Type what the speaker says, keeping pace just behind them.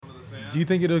Do you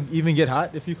think it'll even get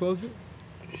hot if you close it?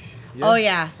 Yeah? Oh,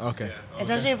 yeah. Okay.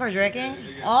 Especially if we're drinking.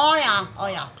 Oh, yeah. Oh,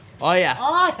 yeah. Oh, yeah.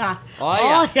 Oh, yeah. Oh,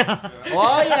 yeah. Oh, yeah.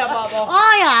 Oh, yeah, Bubba.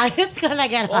 Oh, yeah. It's going to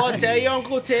get hot. Oh, tell your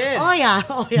Uncle Ted. Oh, yeah.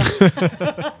 Oh,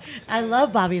 yeah. I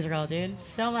love Bobby's Girl, dude.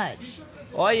 So much.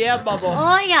 Oh, yeah, Bubba.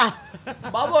 Oh, yeah.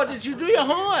 Bubba, did you do your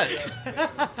homework?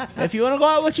 If you want to go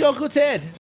out with your Uncle Ted.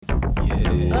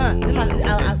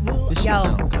 This shit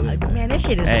sound good, man, this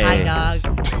shit is tight, dog.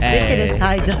 This shit is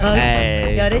tight, dog.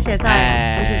 Yo, this shit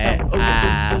tight.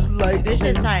 This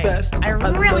shit tight. I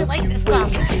really like this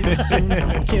song.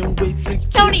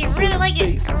 Tony, really like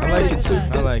it. I like it too.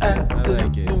 I like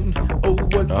it.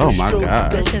 Oh my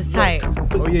God. This shit's tight.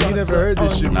 Oh yeah, you never heard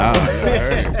this shit. Nah, I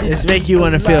heard it. This make you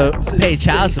want to pay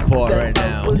child support right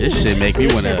now. This shit make me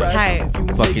want This shit's tight.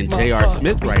 to fucking J.R.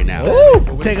 Smith right now.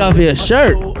 Woo! Take off your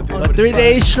shirt for 3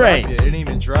 days straight. It didn't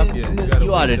even drop yet.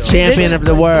 You are the champion of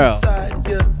the world.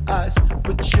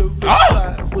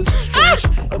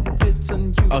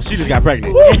 Oh, she just got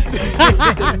pregnant.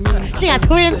 She got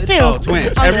twins too. Oh,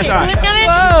 twins. Every shit, time. Twins coming?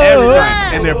 Every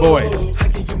time. And they're boys.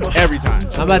 Every time.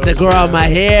 I'm about to grow out my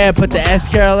hair, put the S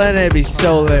curl in it, be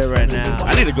so lit right now.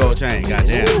 I need a gold chain.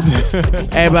 Goddamn.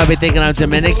 Everybody be thinking I'm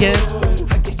Dominican.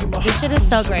 This shit is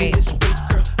so great.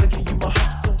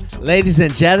 Ladies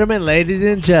and gentlemen,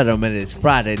 it's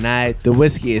Friday night. The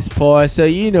whiskey is poured, so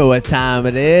you know what time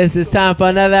it is. It's time for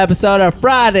another episode of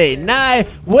Friday Night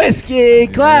Whiskey.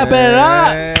 Clap it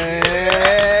up.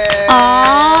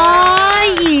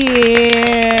 Oh,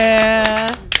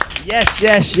 yeah.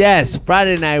 Yes.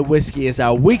 Friday Night Whiskey is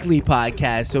our weekly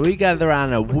podcast, so we gather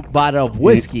around a bottle of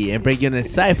whiskey and bring you an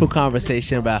insightful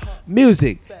conversation about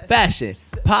music, fashion,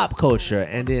 pop culture,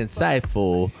 and the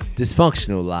insightful,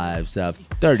 dysfunctional lives of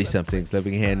 30-somethings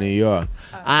living here in New York.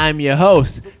 I'm your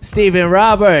host, Stephen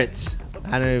Roberts.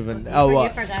 I don't even... You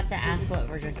forgot to ask what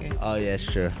we're drinking. Oh, yeah,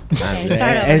 sure.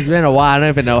 Okay, It's been a while. I don't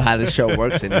even know how this show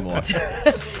works anymore.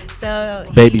 So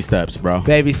Baby steps, bro.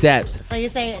 Baby steps. So you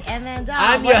say, and then Dom,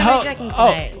 I'm what your are we host. drinking Oh,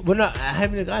 tonight? well, no, I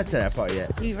haven't even gotten to that part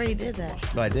yet. We already did that.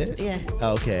 Oh, I did? Yeah.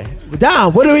 Oh, okay. Well,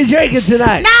 Dom, what are we drinking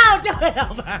tonight? No, do it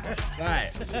over. All right.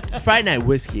 Friday Night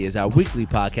Whiskey is our weekly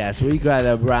podcast where we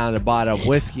gather around a bottle of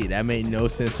whiskey. That made no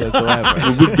sense whatsoever.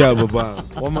 We gather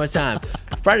around. One more time.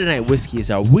 Friday Night Whiskey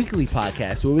is our weekly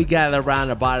podcast where we gather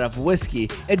around a bottle of whiskey.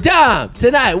 And Dom,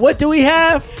 tonight, what do we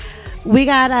have? We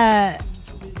got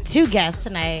two guests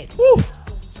tonight. Woo.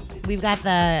 We've got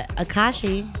the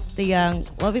Akashi, the young,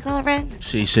 what do we call it, friend?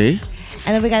 She.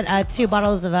 And then we got 2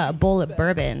 bottles of Bullet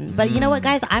Bourbon. But you know what,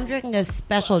 guys? I'm drinking a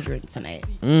special drink tonight.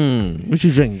 What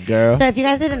you drinking, girl? So if you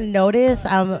guys didn't notice,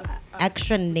 I'm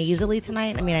extra nasally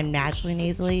tonight. I mean, I'm naturally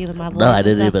nasally with my voice. No, I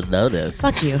didn't even notice.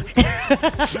 Fuck you.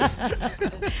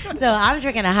 So I'm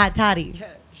drinking a hot toddy.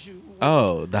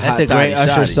 Oh, the That's hot a great toddy Usher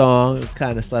shoddy. song. It's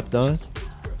kind of slept on.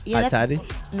 Yeah, Hot toddy?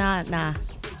 Nah.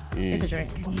 It's a drink.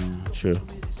 True.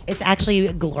 It's actually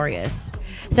glorious.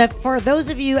 So for those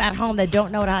of you at home that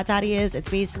don't know what a hot toddy is, it's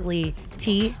basically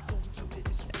tea,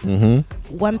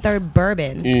 1/3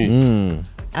 bourbon,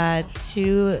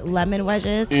 2 lemon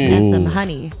wedges, and some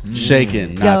honey.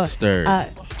 Shaken, not stirred.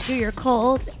 Do your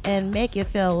cold and make you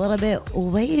feel a little bit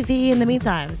wavy in the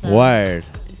meantime. So. Word.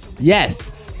 Yes.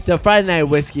 So Friday Night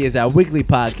Whiskey is our weekly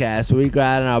podcast where we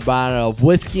grab our bottle of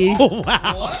whiskey or a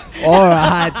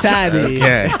hot toddy.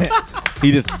 Yeah.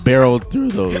 He just barreled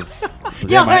through those.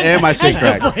 Yo, and my shit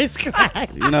your cracked. voice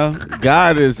cracked. You know,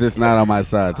 God is just not on my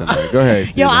side tonight. Go ahead.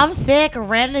 Yo, Steven. I'm sick.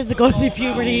 Ren is going through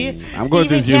puberty. I'm going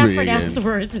through Steven puberty can't pronounce again.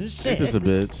 words and Ain't shit. this a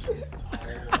bitch?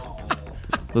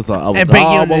 And bring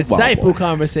you an insightful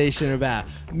conversation about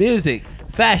music,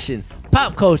 fashion,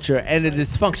 pop culture, and the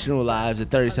dysfunctional lives of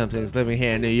 30-somethings living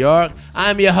here in New York.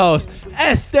 I'm your host,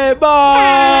 Esteban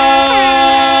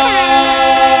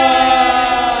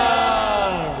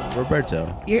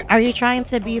Roberto. Are you trying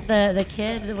to be the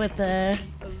kid with the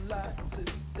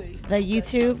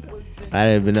YouTube? I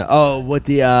don't even know. Oh, what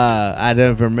the I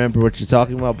don't remember what you're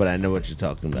talking about, but I know what you're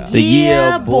talking about.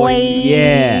 Yeah, boy.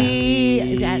 Yeah.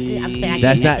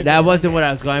 That's That wasn't what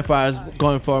I was going for. I was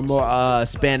going for a more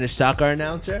Spanish soccer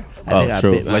announcer. I think Oh, I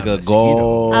true. bit my Like a mosquito.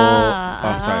 goal.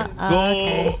 I'm sorry.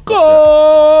 Okay.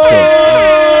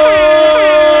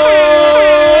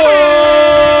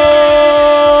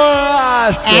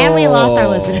 And we lost our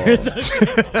listeners.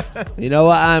 You know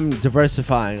what? I'm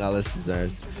diversifying our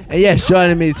listeners. And yes,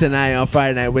 joining me tonight on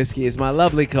Friday Night Whiskey is my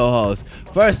lovely co-host.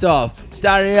 First off,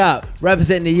 starting up,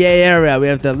 representing the Yay area, we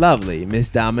have the lovely Miss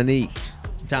Dominique.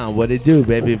 Tom, what it do,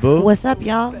 baby boo? What's up,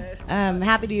 y'all?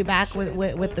 Happy to be back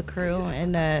with the crew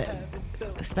and a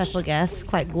special guest.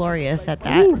 Quite glorious at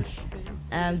that.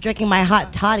 Drinking my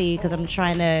hot toddy because I'm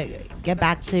trying to get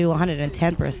back to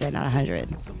 110%, not 100.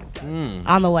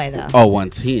 On the way though. Oh,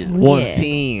 110.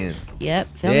 110. Yep.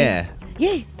 Feel me? Yeah.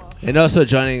 Yeah. And also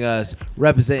joining us,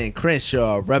 representing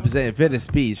Crenshaw, representing Venice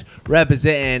Beach,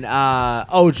 representing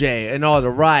OJ and all the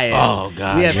riots. Oh,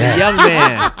 God, We have the young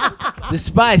man, the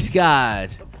Spice God,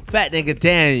 Fat Nigga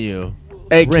Daniel,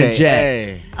 Ren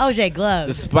J. AKA OJ the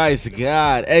Gloves. Spice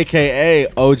God, AKA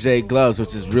OJ Gloves,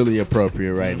 which is really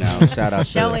appropriate right now. Shout out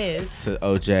Show to is.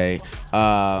 OJ.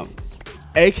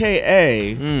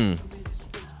 AKA, Mm,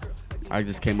 I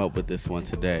just came up with this one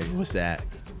today. what's that?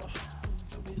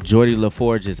 Jordy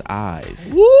LaForge's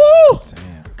eyes. Woo!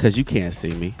 Damn. Because you can't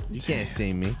see me. You can't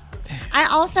see me. I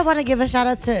also want to give a shout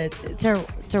out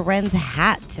to Ren's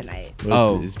hat tonight.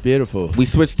 Oh, it's beautiful. We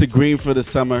switched to green for the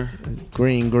summer.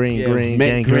 Green, green, Yeah, green,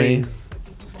 mint gang green.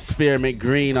 Spearmint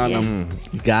green on Yeah. them.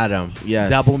 You got him. Yes.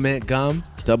 Double mint gum.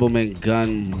 Double mint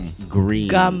gun green.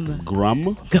 Gum.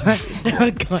 Grum? This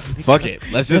Fuck it.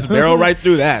 Let's just barrel right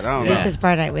through that. I don't know. is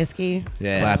Friday Night Whiskey.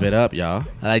 Yes. Clap it up, y'all.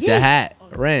 I like Yeah. the hat.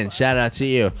 Ren, shout out to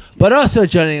you. But also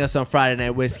joining us on Friday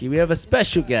Night Whiskey, we have a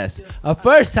special guest, a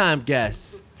first-time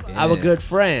guest, our good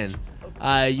friend.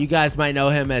 You guys might know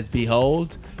him as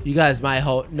Behold. You guys might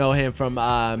know him from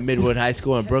Midwood High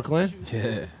School in Brooklyn.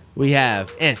 Yeah. We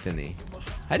have Anthony.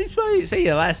 How do you say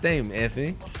your last name,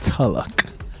 Anthony? Tulloch.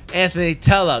 Anthony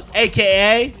Tulloch,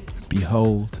 a.k.a.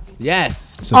 Behold.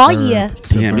 Yes. It's a Oh, verb. yeah.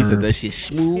 It's a Damn, he said verb. that shit You,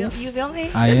 smooth. you feel me?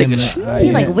 I That am. nigga I He,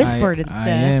 am- like, whispered and I stuff.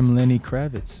 am Lenny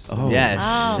Kravitz. Oh, Yes.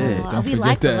 Oh, shit. Don't we forget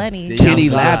like the that. Lenny. The Kenny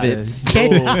young god. Lavitz.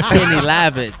 Oh, Kenny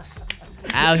Lavitz.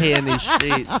 Out here in these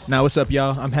streets. Now, what's up,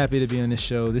 y'all? I'm happy to be on this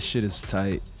show. This shit is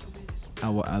tight. I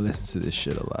listen to this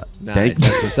shit a lot. Nice. Thank you.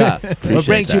 That's what's up. What Appreciate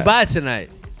brings you that. by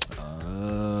tonight?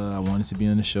 I wanted to be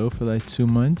on the show for like 2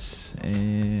 months,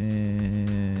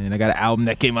 and I got an album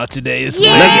that came out today. It's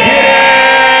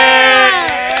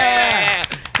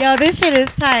Yo, this shit is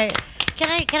tight. Can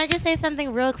I just say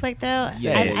something real quick though?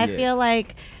 Yeah, I yeah. feel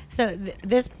like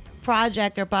this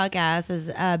project or podcast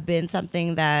has been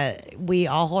something that we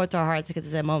all hold to our hearts because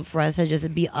it's a moment for us to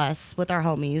just be us with our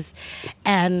homies,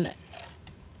 and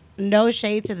no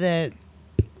shade to the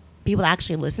people that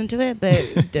actually listen to it, but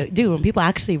dude, when people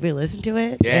actually really listen to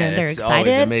it and they're it's always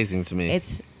excited, amazing to me.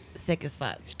 it's sick as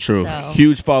fuck. True. So,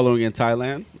 Huge following in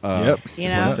Thailand. Yep. You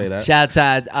Just know? want to say that. Shout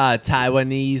out to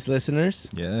Taiwanese listeners.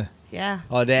 Yeah. yeah.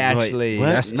 Oh, they actually. What?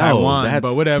 That's No, Taiwan, that's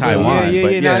but whatever. Taiwan, Yeah,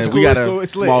 but yeah, nah, it's we cool, got it's a cool,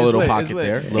 it's lit, small it's little lit, pocket it's lit.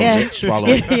 there. Little Yeah. bitch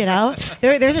swallowing. You know,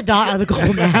 there's a dot on the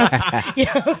gold map. You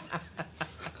know?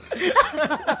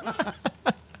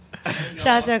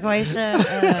 Shout out to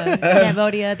Croatia,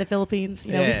 Cambodia, the Philippines.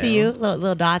 You know, we Yeah. see you,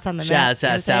 little dots on the Shout map. out you know to what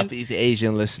our I'm saying? Southeast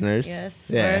Asian listeners. Yes,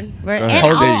 Yeah. we're Go and ahead.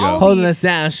 all, There you go. all Holding the, us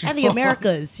down. and the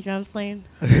Americas. You know what I'm saying?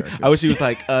 I wish he was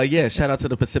like, yeah, shout out to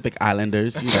the Pacific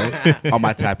Islanders, you know, all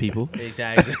my Thai people.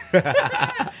 Exactly.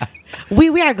 We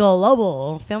are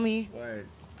global. Feel me?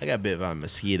 I got bit by a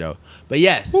mosquito. But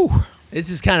yes,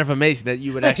 this is kind of amazing that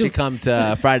you would actually come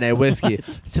to Friday Night Whiskey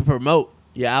to promote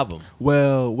your album.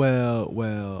 Well.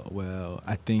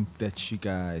 I think that you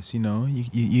guys,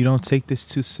 you don't take this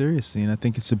too seriously, and I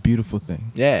think it's a beautiful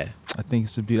thing. Yeah. I think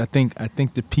it's I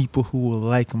think the people who will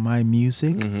like my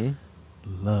music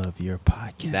Mm-hmm. love your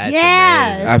podcast. That's Yes.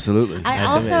 amazing. Absolutely. I That's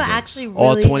also amazing. actually really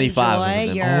All 25 of enjoy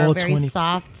them. your All very 20.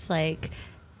 soft, like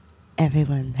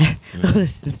everyone that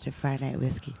listens to Friday Night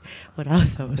Whiskey would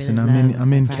also. Listen, really I'm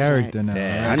love in my character project. now.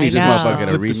 Yeah. I I need this know. motherfucker to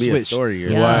Flip read the me a switch. story or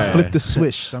Yeah. something. Flip the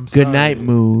switch. I'm Good sorry. night,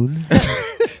 Moon.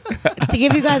 To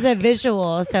give you guys a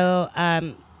visual, so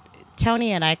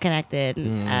Tony and I connected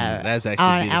that's actually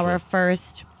on beautiful. our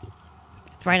first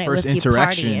Friday Night First Whiskey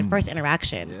interaction. party and first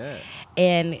interaction. Yeah.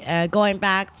 And going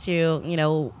back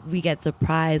to, we get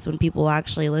surprised when people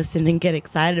actually listen and get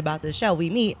excited about the show. We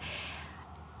meet,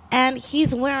 and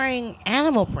he's wearing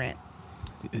animal print.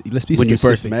 Let's be When you specific.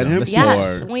 first met though. him? Let's be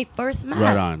Yes, Or- when we first met.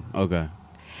 Right on. Okay.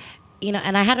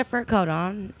 And I had a fur coat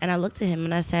on, and I looked at him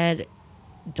and I said,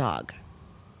 "Dog."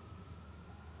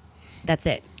 That's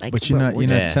it. Like, But you're not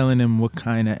Yeah. telling them what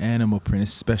kind of animal print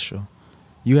is special.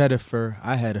 You had a fur.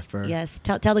 I had a fur. Yes,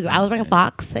 tell the girl. I was wearing a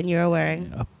fox, and you were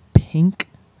wearing. A pink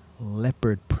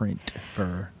leopard print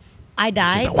fur. I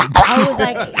died. I was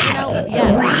like, yeah.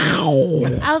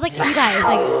 I was like, you guys,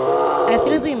 like, as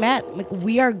soon as we met, like,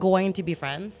 we are going to be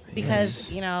friends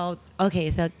because, okay,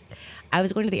 so I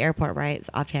was going to the airport, right? It's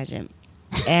off tangent.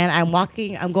 And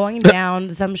I'm going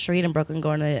down some street in Brooklyn,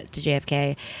 going to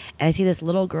JFK, and I see this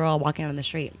little girl walking down the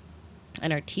street,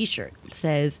 and her T-shirt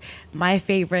says, "My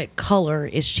favorite color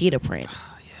is cheetah print."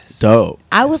 dope.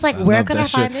 I was like, where love can I that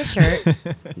find shit. this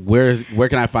shirt? Where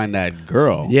can I find that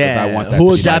girl? 'Cause Yeah, I want that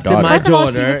who to be my adopted daughter. my First of all,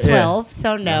 she daughter, was 12,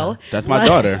 so no. That's my But-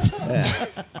 daughter. Yeah,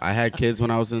 I had kids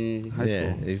when I was in high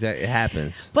yeah, school. exactly. It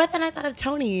happens. But then I thought of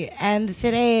Tony, and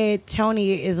today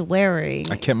Tony is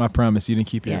wearing. I kept my promise. You didn't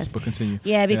keep yours, Yes. but continue.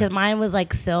 Yeah, because mine was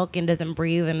like silk and doesn't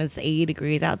breathe, and it's 80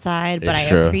 degrees outside. But It's I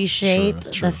true.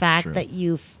 appreciate True, the fact true. that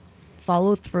you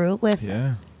follow through with.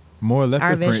 Yeah. More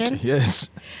leopard vision? print.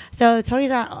 Yes. So Tony's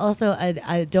not also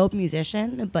a dope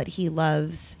musician, but he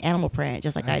loves animal print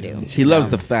just like I do. He loves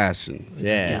the fashion.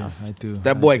 Yeah, Yes. I do.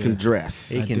 That boy I do. can dress.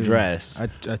 he I can do. dress.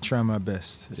 I try my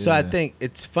best. So I Yeah. think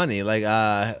it's funny. Like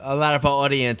a lot of our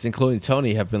audience, including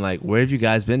Tony, have been like, "Where have you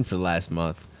guys been for the last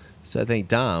month?" So I think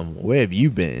Dom, where have you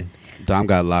been? Dom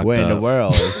got locked Where up. in the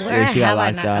world? Where She got have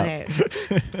I locked not?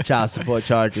 up. Okay. Child support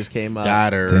charges came up.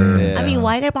 Got her. Damn. Yeah. I mean,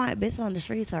 why get my business on the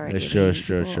streets already? It's true. I It's mean,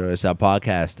 true. It's people- true. It's our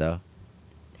podcast though.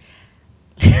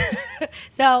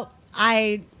 So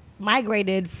I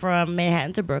migrated from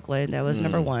Manhattan to Brooklyn. That was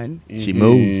number one. She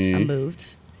moved. I Mm.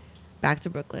 moved back to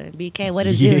Brooklyn. BK, what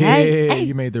is Yeah, it? Hey,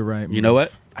 you made the right move. You know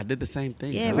what? I did the same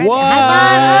thing. Yeah, though. right. What?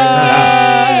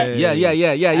 High five. Yeah, yeah,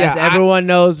 yeah, yeah, yeah. As everyone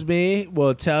knows me,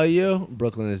 will tell you,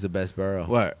 Brooklyn is the best borough.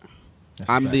 What? That's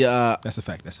a I'm fact. the That's a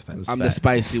fact. That's a fact. That's I'm fact. the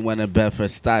spicy one of Bedford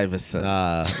Stuyvesant.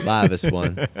 Livest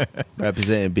one,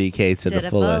 representing BK to the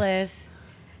fullest.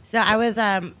 So I was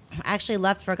actually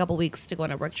left for a couple weeks to go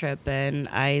on a work trip, and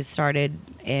I started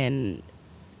in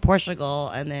Portugal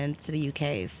and then to the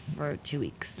UK for 2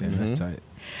 weeks. Damn, that's tight.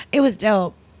 It was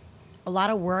dope. A lot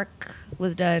of work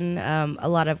was done. A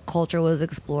lot of culture was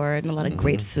explored, and a lot of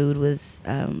great food was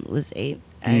ate.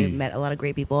 I met a lot of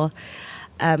great people.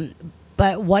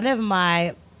 But one of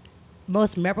my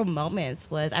most memorable moments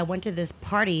was I went to this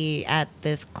party at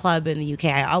this club in the UK.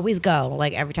 I always go,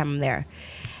 like every time I'm there,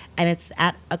 and it's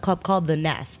at a club called The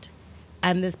Nest.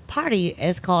 And this party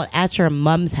is called At Your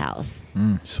Mom's House.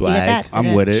 You get Swag. that? I'm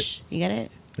You with get- it. shh, You get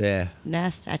it? Yeah.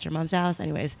 Nest at your mom's house.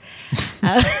 Anyways,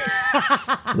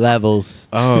 Levels.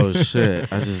 Oh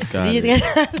shit! I just got you just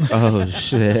it. get- Oh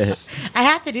shit! I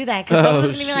had to do that because Oh,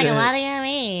 someone's gonna be like, shit. "What do you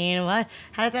mean? What?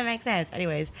 How does that make sense?"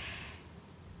 Anyways,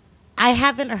 I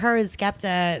haven't heard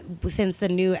Skepta since the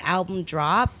new album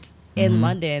dropped in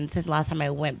London. Since the last time I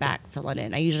went back to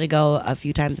London, I usually go a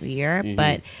few times a year,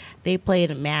 but they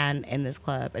played Man in this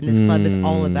club, and this club is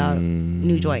all about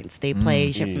new joints. They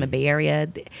play shit from the Bay Area.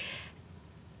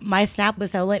 My snap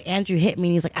was so lit. Andrew hit me,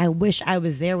 and he's like, "I wish I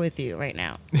was there with you right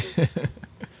now."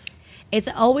 It's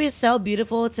always so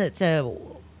beautiful to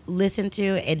listen to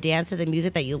and dance to the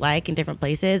music that you like in different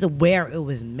places, where it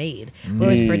was made, where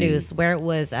it was produced, where it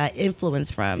was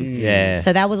influenced from. Yeah.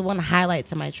 So that was one highlight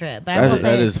to my trip. But I will That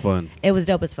say is fun. it was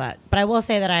dope as fuck. But I will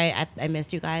say that I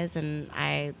missed you guys, and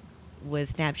I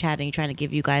was Snapchatting trying to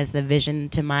give you guys the vision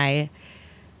to my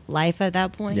life at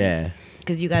that point. Yeah.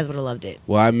 Because you guys would have loved it.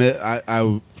 Well,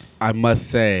 I must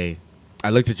say, I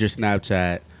looked at your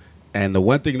Snapchat, and the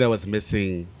one thing that was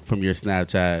missing from your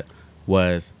Snapchat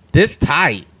was this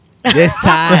tight. This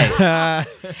time.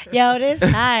 Yo, this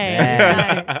tight.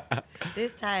 Yeah.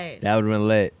 This tight. That would have been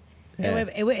lit. Yeah.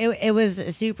 It was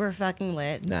super fucking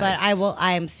lit. Nice. But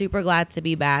I am super glad to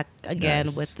be back again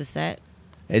Nice. with the set.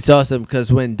 It's awesome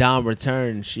because when Dom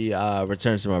returned, she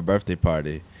returns to my birthday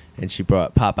party, and she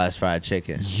brought Popeye's fried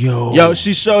chicken. Yo,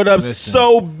 she showed up Listen.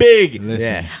 so big.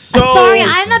 Listen. Yeah. So Sorry,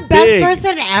 I'm the best big.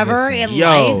 person ever Listen. in Yo.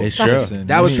 life. It's true. Listen,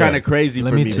 That let was me- kind of crazy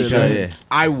let for me me tell because you.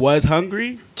 I was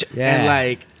hungry. Yeah. And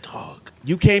like,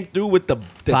 you came through with the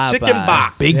Popeyes. chicken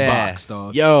box. Big Yeah. box,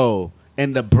 dog. Yo,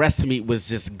 and the breast meat was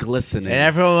just glistening. And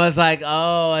everyone was like,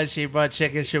 "Oh, and she brought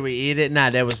chicken. Should we eat it?"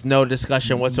 Nah, there was no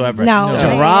discussion whatsoever. No.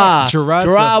 Gerard Gerard's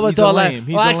was a all lame. like,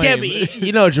 He's "Well, a I can't lame." be."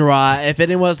 You know, Gerard. If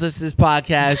anyone's listening to this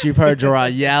podcast, you've heard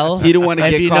Gerard yell. He didn't wanna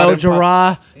If get you caught know in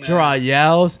Gerard, Gerard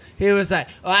yells. He was like,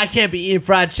 "Oh, I can't be eating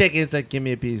fried chicken." It's like, "Give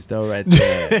me a piece though, right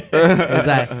there." It's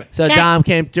like, so Can- Dom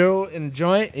came through in the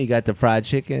joint. He got the fried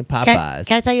chicken, Popeyes.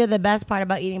 Can I tell you the best part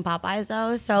about eating Popeyes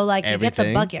though? So like you get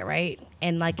Everything. the bucket, right?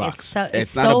 And like Box.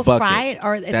 it's not so a bucket. fried,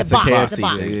 or it's That's a a box. KFC It's a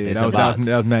box. thing. Yeah, It's that a was box.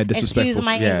 mad Excuse disrespectful.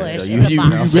 my Yeah, English. you- It's a you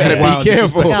box. better be Wild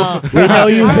careful. disrespect. No. We know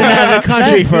you've been out of the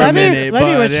country for a let minute, me but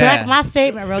retract yeah. my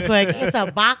statement real quick. It's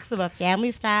a box of a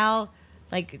family style,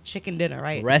 like chicken dinner,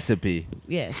 right? Recipe.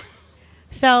 Yes.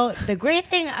 So the great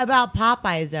thing about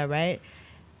Popeyes, though, right?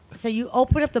 So you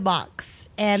open up the box,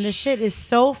 and the shit is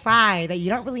so fried that you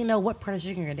don't really know what part of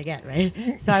chicken you're gonna get,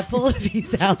 right? So I pull a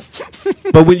piece out.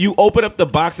 But when you open up the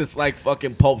box, it's like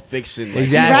fucking Pulp Fiction. Like,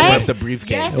 Exactly. You open Right? up the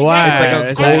briefcase. Yes, Why? exactly.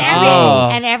 It's And, like, every- oh.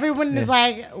 and everyone is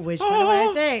like, which one do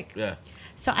I take? Yeah.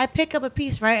 So I pick up a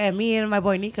piece, right? And me and my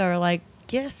boy Nico are like,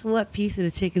 guess what piece of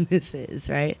the chicken this is,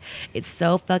 right? It's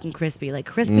so fucking crispy. Like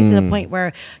crispy to the point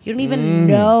where you don't even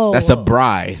know. That's a bri.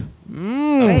 A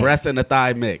Right. breast and a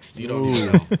thigh mixed. You don't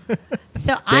even know.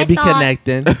 So They I be thought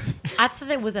connecting. I thought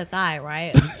it was a thigh,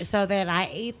 right? So then I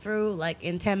ate through like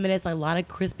in 10 minutes like, a lot of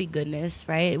crispy goodness,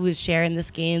 right? It was sharing the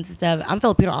skins and stuff. I'm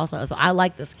Filipino also, so I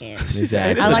like the skin.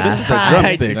 Exactly. I like That's the a fries,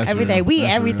 drumstick. That's everything. real. We eat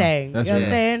That's real. everything. That's you know what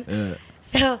I'm real. saying? Yeah.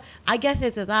 So I guess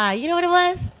it's a thigh. You know what it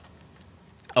was?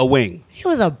 A wing. It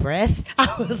was a breast.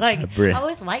 I was like, breast. oh,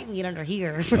 it's white meat under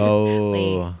here. Wait.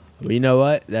 Oh. Well, you know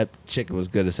what? That chicken was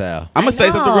good as hell. I'm gonna say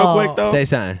something real quick though. Say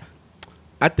something.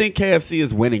 I think KFC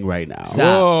is winning right now. Stop.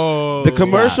 Whoa. The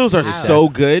commercials are Stop. so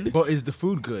good. But is the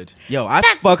food good? Yo, I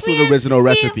That's fucks with weird. original See?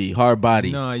 recipe, hard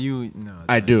body. No.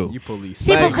 I do. You police.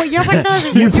 See, Like- but your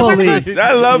windows, You police.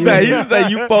 I love that. He was like,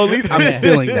 "You police." I'm Yeah.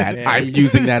 stealing that. Yeah. I'm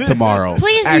using that tomorrow.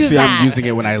 Please use Actually, that. I'm using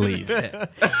it when I leave.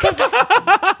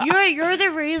 You're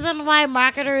the reason why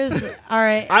marketers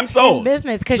are I'm sold. in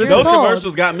business because Those you're sold.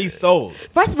 commercials got me sold.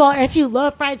 First of all, if you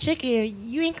love fried chicken,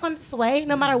 you ain't gonna sway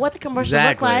no matter what the commercial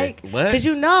Exactly. look like. What? Because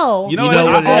you know. You know, You know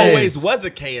what? what I it always is. was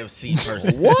a KFC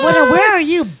person. Where are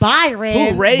you,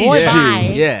 Byron? Who raised Boy, you?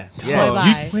 bye. Yeah, yeah. Boy,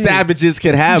 You bye. savages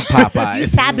can have You Popeyes.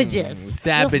 savages.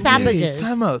 Savages. You savages.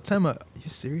 Time out. You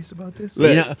serious about this?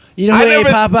 Look, You know I who ate never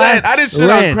Popeyes? said- I didn't shit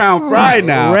on Crown Fried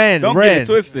now. Don't get it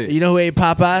twisted. You know who ate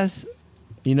Popeyes?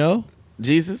 You know?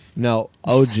 Jesus. No,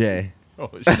 OJ.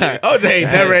 OJ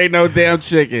ain't never ate no damn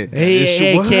chicken. He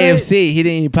ate what? KFC. He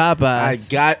didn't eat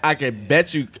Popeyes. I can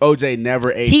bet you OJ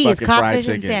never ate He is fucking fried codfish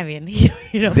and chicken. salmon.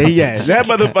 You know, Yeah, that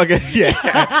motherfucker.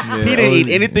 Yeah, he didn't eat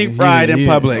anything fried in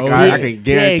public. I can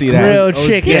guarantee He ate that. grilled Oh,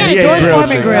 chicken. He got a Yeah, George grilled Foreman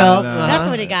chicken. grill. Nah. That's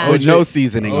what he got. With no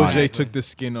seasoning on OJ it. took the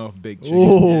skin off big chicken.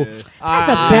 Ooh. Yeah. That's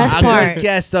the best Our part. good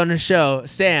guest on the show,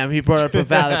 Sam, he brought up a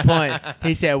valid point.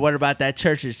 He said, "What about that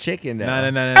church's chicken?" Though?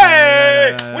 No.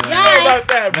 Hey, what you Yes. know about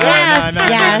that, bro? Yes, no, no,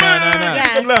 yes, no, no, no.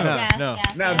 yes, Some love. yes, No.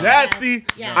 yes, Now yes, that yes, see,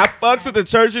 yes, I fucks yes. with the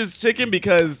church's chicken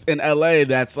because in LA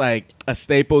that's like a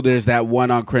staple. There's that one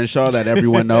on Crenshaw that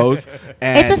everyone knows.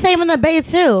 And It's the same in the Bay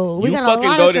too. We you got a fucking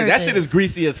lot go of there. That churches. shit is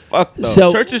greasy as fuck though.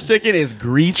 So- Church's chicken is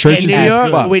greasy Church's In New as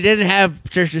York, fuck. we didn't have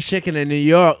Church's Chicken in New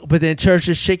York, but then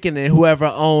Church's Chicken and whoever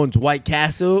owns White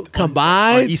Castle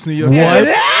combined. East New York.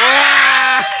 What?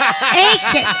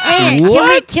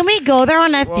 Hey, can we go there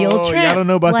on that field Whoa, trip? y'all don't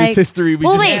know about this history we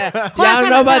well, just- wait, Yeah. hold on, Y'all time don't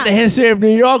know out, about time the out. history of New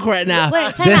York right now.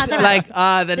 Wait, time out, time out. Like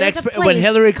the There's next a when place-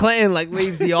 Hillary Clinton like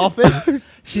leaves the office,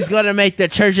 she's gonna make the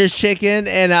Church's Chicken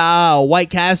and White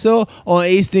Castle on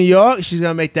East New York. She's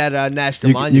gonna make that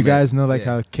national monument. You guys know like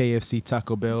Yeah. how KFC,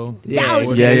 Taco Bell. Yeah, I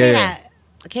was yeah, just gonna yeah. say that.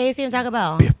 KFC and Taco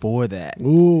Bell. Before that,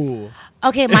 Ooh.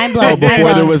 Okay, mind blown. before mind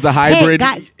blown. there was the hybrid-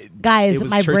 Hey, guys, It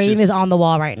was my brain churches. is on the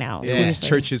wall right now. it was Seriously.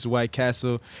 Church's White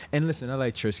Castle. And listen, I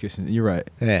like Church Kitchen. You're right.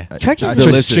 Yeah. Church is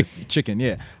delicious. Chicken,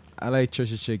 yeah. I like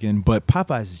Church's chicken, but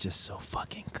Popeyes is just so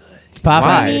fucking good. Popeyes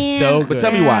Why? is so Man, good. But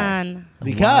tell me why. man.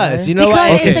 Because you know Because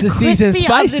what? it's It's the the seasoned crispy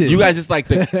of the- spices. You guys just like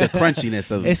the crunchiness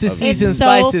of It's the of it. seasoned so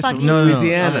spices fucking- from No, no, no.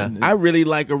 Louisiana. I really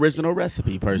like original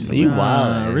recipe personally. You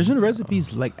wild. Original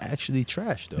recipes like actually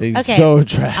trash though. It's Okay. so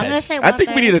trash. I'm gonna say. I one think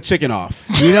we thing. need a chicken off.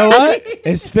 You know what?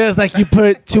 It feels like you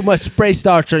put too much spray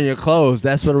starch on your clothes.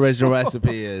 That's what original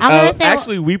recipe is. I'm gonna say.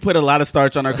 Actually, we put a lot of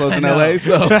starch on our clothes in LA,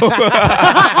 so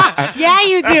Yeah,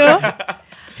 you do.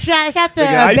 Shout to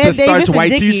I used Ben to starch Davis and white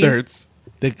Dickies. T-shirts.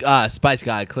 The Spice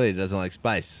Guy clearly doesn't like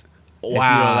spice. If you don't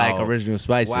like original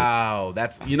spices. Wow,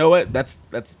 that's you know what? That's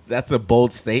a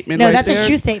bold statement. No, right that's there. a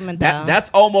true statement, though.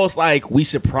 That's almost like we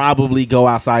should probably go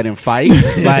outside and fight.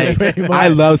 Like Pretty much. I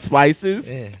love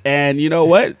spices, Yeah. and you know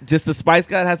what? Just the Spice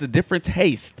Guy has a different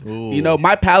taste. Ooh. You know,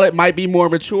 my palate might be more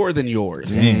mature than yours.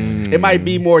 Damn. It might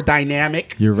be more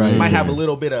dynamic. You're right. It might have a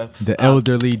little bit of The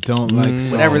elderly don't like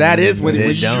salt. whatever that is when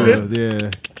They you don't. just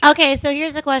Yeah. Okay, so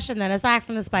here's a question then. Aside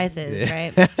from the spices,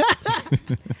 right?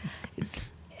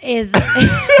 Is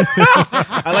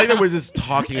I like that we're just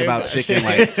talking about chicken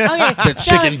like okay, the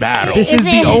chicken battle. This is the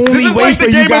it- only This is way like for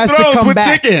the you Game of guys to Thrones come with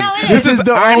back. chicken. No, it This is. is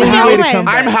the I'm only House- way to come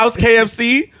I'm back. House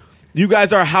KFC. You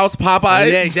guys are House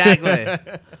Popeyes. Yeah,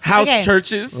 exactly. House Okay.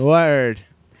 Churches. Word.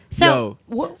 so.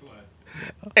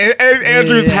 And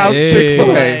Andrew's Yeah. House Hey,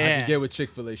 Chick-fil-A. Yeah. I can get with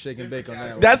Chick-fil-A, shake and bake on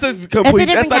that one. That's a complete. different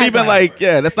That's not even category. like.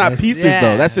 Yeah, that's not That's- pieces yeah.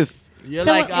 though. That's just. You're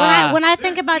So like, when I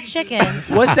think about chicken,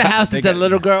 what's the house that They the got-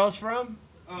 little girl's from?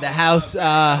 The house,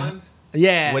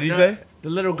 yeah. What'd he no, say? The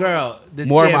little girl. The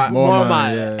Mormont. Mormont.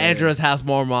 Mormont, yeah, yeah. Andrew's house,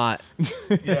 Mormont.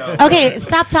 okay,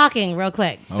 stop talking real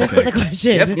quick. This is Okay. the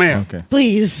question. Yes, ma'am. Okay.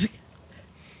 Please.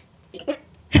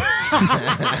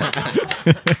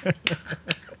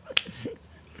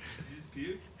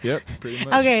 Yep, pretty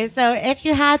much. Okay, so if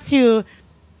you had to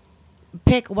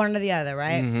pick one or the other,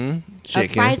 right? Mm-hmm. A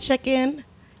Chicken. fried chicken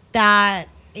that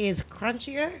is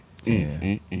crunchier,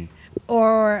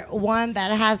 or one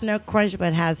that has no crunch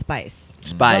but has spice. What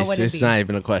Spice. would it It's be? not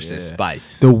even a question. It's Yeah.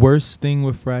 spice. The worst thing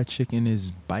with fried chicken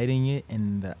is biting it,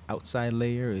 and the outside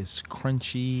layer is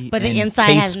crunchy, But the and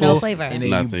inside has no tasteful, flavor. and then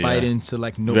Nothing, you bite yeah. into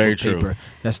like Very notebook true. paper.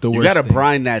 That's the You worst. gotta thing.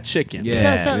 brine that chicken.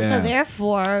 Yeah. So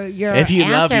therefore, your If you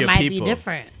love answer your might people. be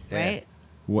different, Yeah. right?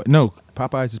 What? No,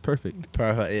 Popeyes is perfect.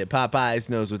 Perfect. Yeah, Popeyes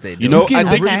knows what they do. You know, can-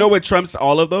 I think Okay. you know what trumps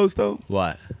all of those though.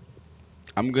 what?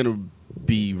 I'm gonna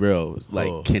be real. Like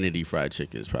Oh. Kennedy fried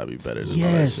chicken is probably better than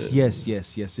all that Yes,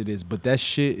 shit. yes, it is. But that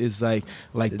shit is like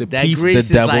the That piece grease the is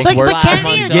devil's like But, work. but 5 Kennedy,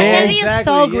 months is, old. Kennedy Yeah, is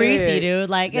so exactly, greasy, yeah. dude.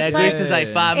 Like That it's grease like is like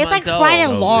 5 it's months like fried old.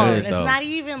 and So lard. good, It's though. not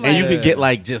even like And you can get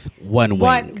like just one wing.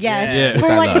 one. Yes, Yeah. for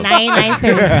Which I like love. 99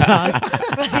 cents.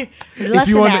 dog. Right? Less If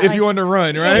you than want, that, if like, you want to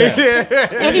run, right?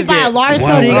 if you buy a large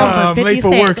one soda, you wing. go for I'm 50 late for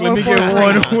cents work. Let or me get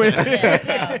 40. one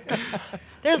with.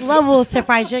 There's levels to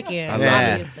fried chicken,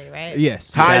 Yeah. obviously, right?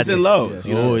 Yes. Highs that's and it. lows.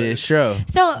 You know Oh, what I'm yeah, saying? sure.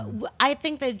 So I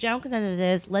think the general consensus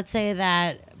is, let's say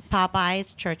that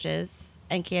Popeyes, Churches,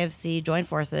 and KFC join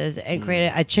forces and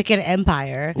create a chicken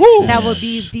empire that will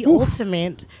be the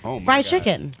ultimate Oh my fried God.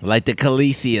 chicken. Like the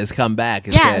Khaleesi has come back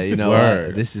and Yes. said, you know Word.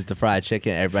 what? This is the fried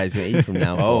chicken everybody's going to eat from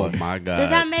now Oh on. my god. Does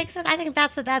that make sense? I think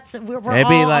that's we're Maybe,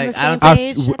 all like, on the I same don't- Our,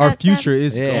 page. in our that sense. future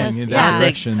is Yeah. going in Yeah. that I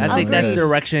direction. I think that's Agreed. the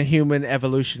direction human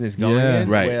evolution is going Yeah. in.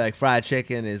 Right. Where like fried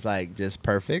chicken is like just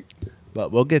perfect.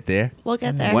 But we'll get there. We'll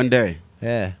get there. One day.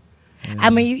 Yeah.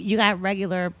 I mean, you got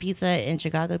regular pizza and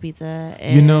Chicago pizza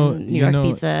and You know- New you York know-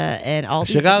 pizza and all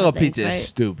these Chicago different things, pizza right? is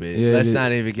stupid. Yeah, Let's it-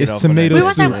 not even get it's off on tomato We that.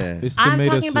 were soup. talking- Yeah. It's I'm tomato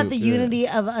talking about soup, the yeah. unity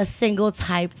of a single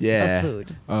type Yeah. of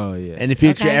food. Oh yeah. In the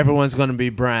future, Okay. everyone's going to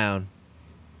be brown.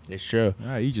 It's true.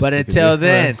 All right, you just But took it until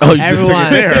there. then, Oh, you just took it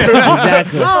everyone. there.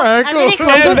 Exactly. Oh, right, I mean, cool.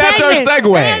 cool And that's our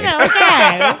segment. segue. Yeah,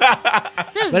 okay.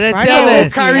 This is But Friday until then,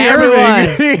 Whiskey. Kyrie everyone.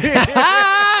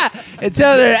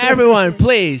 Until then, everyone,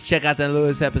 please check out the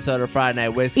newest episode of Friday Night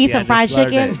Whiskey. Eat some on fried this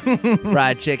chicken. Thursday.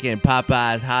 Fried chicken,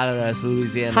 Popeyes, holler at us,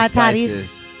 Louisiana Hot toddies.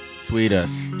 Spices. Tweet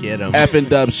us. Get them. F and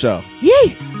Dub Show. Yee!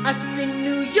 I think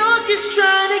New York is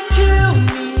trying to kill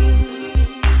me.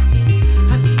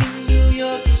 I think New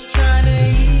York is trying to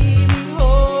eat me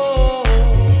whole.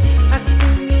 I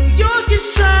think New York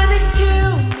is trying to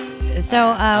kill me.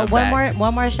 So I'm back.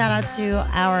 one more shout out to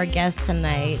our guest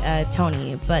tonight,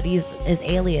 Tony. But his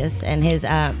alias and his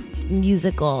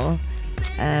musical,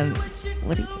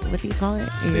 what do you call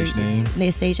it? Stage name.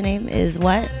 His stage name is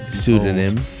what?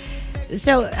 Pseudonym.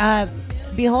 So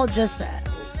Behold just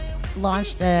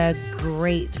launched a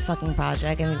great fucking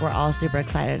project, and we're all super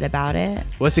excited about it.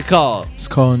 What's it called? It's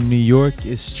called New York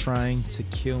is Trying to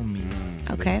Kill Me.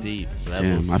 Okay. That's deep.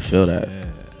 Damn, I feel that.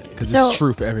 Because So- it's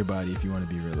true for everybody if you want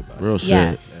to be real about it. Real shit.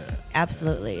 Yes,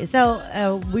 absolutely.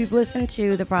 So we've listened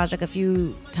to the project a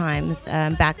few times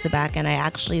back to back, and I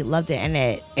actually loved it. And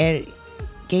it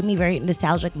gave me very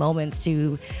nostalgic moments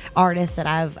to artists that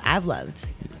I've loved.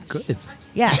 Good.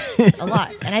 Yes, a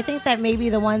lot. And I think that maybe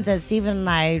the ones that Steven and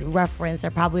I referenced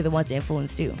are probably the ones that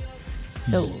influenced you.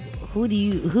 So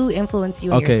who influenced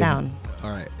you in your sound? All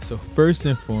right. So first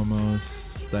and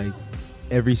foremost, like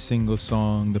every single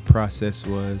song, the process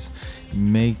was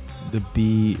make the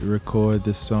beat, record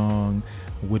the song.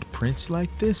 Would Prince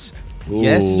like this?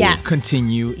 Yes. Yes.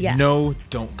 Continue. Yes. No,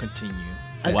 don't continue.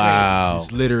 Agreed. Wow.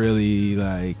 It's literally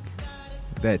like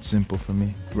that simple for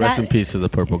me. Rest That- in peace to the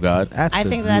Purple God. I Absolutely.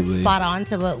 think that's spot on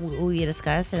to what we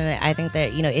discussed, and I think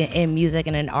that in music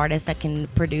and an artist that can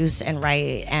produce and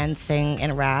write and sing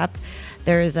and rap,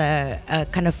 there's a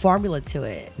kind of formula to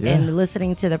it. Yeah. And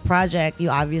listening to the project, you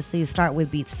obviously start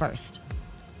with beats first.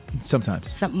 Sometimes.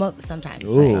 Sometimes.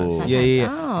 Ooh. Sometimes. Yeah, yeah.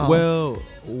 Oh.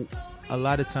 Well, a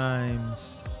lot of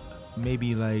times,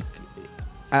 maybe like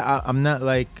I'm not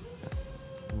like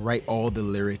write all the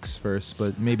lyrics first,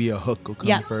 but maybe a hook will come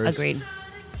Yeah, first. agreed.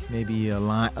 Maybe a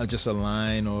line, just a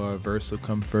line or a verse will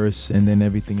come first, and then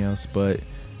everything else. But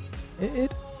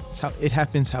it's how it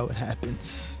happens. How it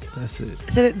happens. That's it.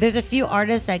 So there's a few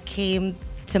artists that came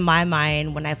to my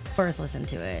mind when I first listened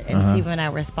to it, and Steven and I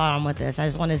were spot on with this. I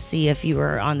just want to see if you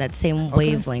were on that same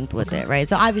wavelength with it, right?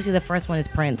 So obviously the first one is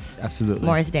Prince, Absolutely.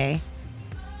 Morris Day.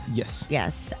 Yes.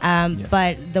 Yes. Yes.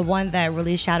 But the one that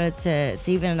really shouted to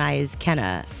Steven and I is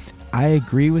Kenna. I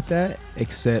agree with that,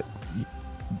 except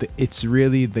it's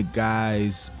really the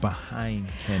guys behind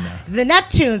Kenna. The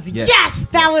Neptunes. Yes. Yes,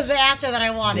 that was the answer that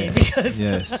I wanted. Because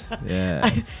Yes. Yeah.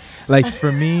 Like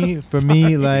for me, like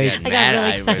I got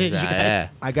really excited, you guys. Yeah.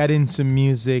 I got into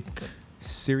music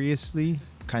seriously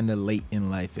kind of late in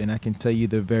life, and I can tell you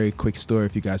the very quick story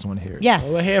if you guys want to hear it. Yes.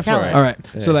 Well, we're here tell for us. it. All right.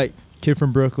 Yeah. So like kid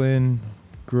from Brooklyn,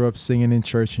 grew up singing in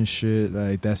church and shit.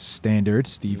 Like that's standard,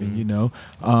 Steven, you know.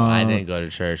 I didn't go to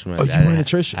church much. Oh, you I didn't went to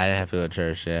church? I didn't have to go to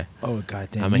church. Yeah. Oh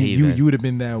goddamn! I'm a You heathen. would have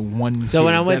been that one. So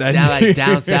when kid I went that down knew. like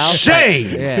down south,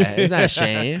 Shame! yeah, it's not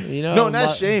shame. You know. No, not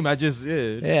but- shame. I just Yeah,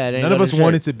 I didn't None go of to us church.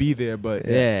 wanted to be there, but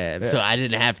Yeah, so I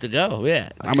didn't have to go. Yeah.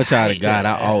 I'm a child of God.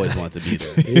 I always want to be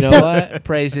there. You know what?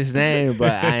 Praise His name,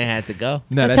 but I ain't had to go.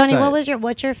 No, So that's Tony,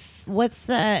 tight. what's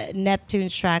the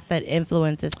Neptune's track that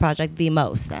influenced this project the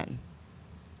most? Then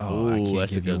Oh, I Ooh, can't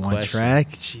that's a give you good one question. track.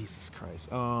 Jesus Christ.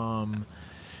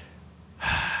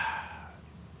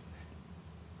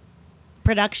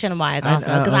 production wise, also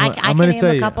because I I'm can gonna name tell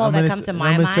a you. couple I'm that gonna come t- to I'm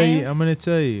my gonna mind. tell you. I'm gonna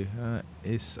tell you.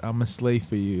 I'm a slave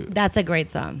for you That's a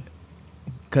great song.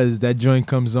 because that joint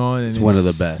comes on and It's one of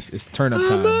the best. It's turn up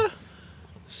time.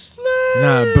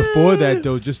 Nah, before that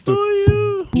though, just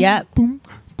the Yep. boom,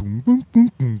 boom, boom,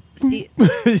 boom, boom. See,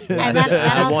 and that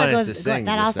I also wanted goes to sing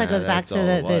that just also now, goes back that's to all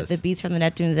it was. the beats from the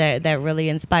Neptunes that really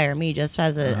inspire me just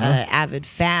as a avid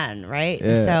fan, right?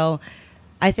 Yeah. So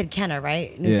I said Kenna,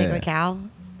 right? New Yeah. Sacred Cow.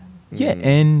 Yeah,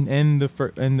 and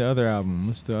the other album.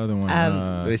 What's the other one?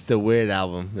 It's the weird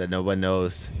album that no one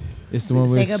knows. It's the one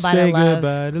Say with Goodbye to Love.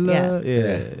 Goodbye to Yeah. Love.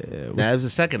 Yeah, That What's- was the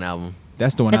second album.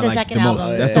 that's the one That's I the like the second most.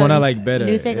 album. That's So the one I like better.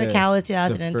 New Sacred yeah. Cow was The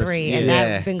 2003, first- and yeah.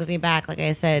 that brings me back, like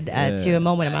I said, to Yeah. a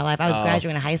moment in my life. I was Oh.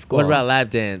 graduating high school. What about Lap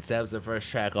Dance? That was the first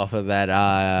track off of that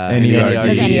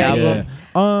NERD, NERD album.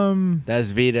 yeah.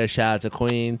 That's Vita. Shout out to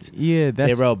Queens. Yeah,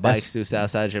 that's They rode bikes that's, through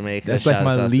Southside Jamaica. that's like Shout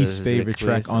my out to least Southside favorite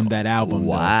Jamaica. track on that album.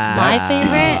 though. Wow. My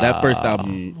favorite? That first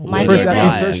album. My First favorite. album,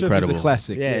 Wow. Search Up, incredible. is a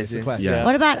classic. Yeah, Yeah, it's it's a a- classic. yeah.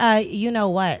 What about You Know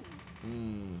What?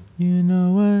 You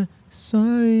know what?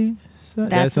 Sorry.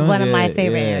 That's on- one of my yeah,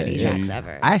 favorite yeah, NERD yeah. tracks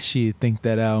ever. I actually think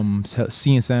that album's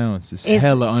Seeing Sounds is It's-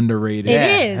 hella underrated. It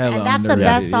is, Hella and that's the underrated,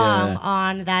 best song yeah.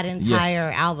 on that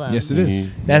entire album. Yes, it is.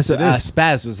 That's Yes, it is.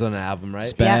 Spaz was on the album, right?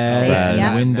 Spaz, Yep,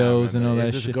 Spaz. Windows, I and all remember. that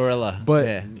It was shit. Gorilla. But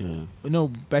yeah. no,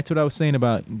 back to what I was saying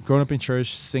about growing up in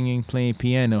church, singing, playing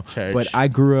piano. Church. But I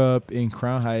grew up in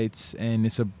Crown Heights, and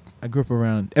I grew up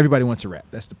around. Everybody wants to rap.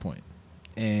 That's the point.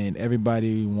 And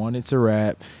everybody wanted to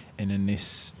rap. And then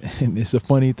and it's a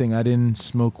funny thing. I didn't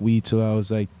smoke weed till I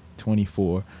was like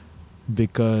 24,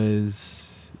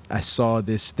 because I saw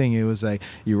this thing. It was like,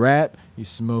 you rap, you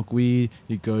smoke weed,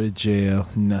 you go to jail,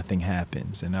 nothing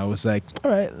happens. And I was like,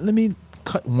 all right, let me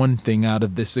cut one thing out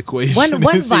of this equation One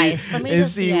and see, vice. Let me and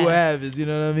just- see yeah. what happens. You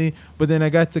know what I mean? But then I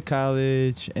got to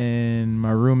college, and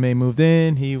my roommate moved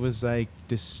in. He was like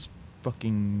this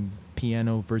fucking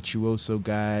piano virtuoso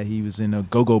guy. He was in a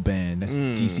go-go band. That's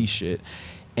DC shit.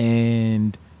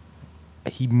 And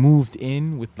he moved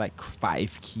in with like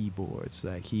 5 keyboards.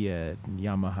 Like he had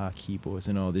Yamaha keyboards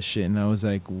and all this shit. And I was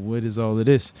like, what is all of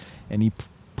this? And he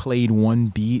played one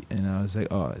beat, and I was like,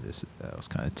 oh, that was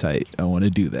kind of tight. I want to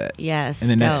do that. Yes.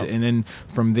 And then that's dope. it. And then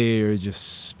from there, it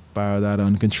just spiraled out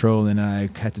of control. And I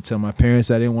had to tell my parents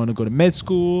I didn't want to go to med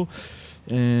school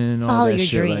and all Follow that your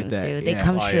shit dreams, like that. dude. They Yeah.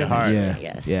 come Follow true. your heart. Yeah.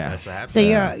 Yes. Yeah. That's what happened. So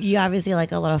you obviously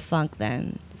like a lot of funk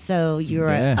then. So you're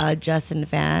Yeah. a Justin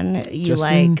fan. You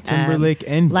Justin like Timberlake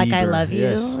and Like I Bieber. Love You,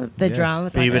 Yes. the Yes.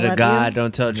 drums. Like I Bieber the Love God, You.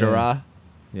 don't tell Gerard.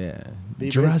 Yeah.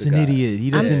 Bieber's Gerard's the an guy. idiot. He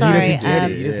I'm doesn't. sorry, He doesn't get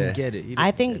it. He yeah. doesn't get it. He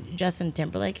I doesn't think Justin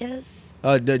Timberlake is.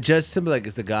 Oh, no, Justin Timberlake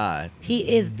is the God. He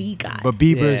is the guy. But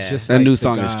Bieber Yeah. is just That like new the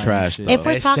song is guy and trash, shit. though. If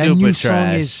we're It's talking- that super new song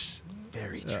trash. is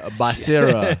very trash.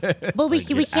 Basira. But we Like,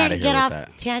 get can't outta get here off with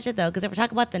that. tangent though, because if we're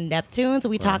talking about the Neptunes,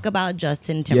 we talk about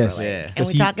Justin Timberlake, Yeah. and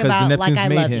we talk about Like I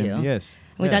Love You. Yes.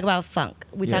 We talk about funk.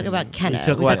 We talk Yes. about We Kenna.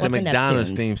 talk about the the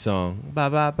McDonald's Neptunes. theme song. Ba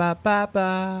ba ba ba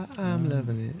ba. I'm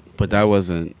loving it. But that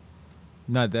wasn't.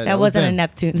 Not that. That was wasn't them. a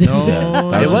Neptunes.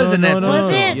 No, It was a no, Neptunes no, Was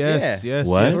no. it? Yes, Yeah. yes.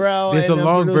 What? yes. Bro, There's a and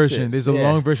long produce version. it. There's a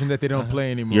Yeah. long version that they don't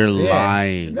play anymore. You're Yeah.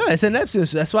 lying. No, it's a Neptune.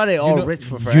 So that's why they all rich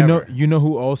for forever. You know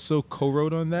who also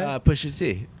co-wrote on that? Pusha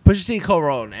T. Pusha T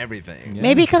co-wrote on everything. Yeah.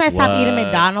 Maybe because I stopped eating What?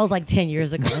 McDonald's like 10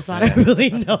 years ago, so I don't really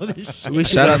know this shit. We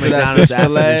should Shout go out to to that McDonald's fish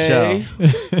after the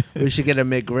fillet. show. We should get a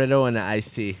McGriddle and an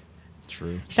iced tea.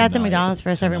 True. Shout out to Tonight. McDonald's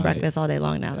for serving Tonight. breakfast all day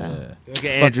long now, though. Yeah. Look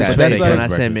at Andrew's that. face That's when like I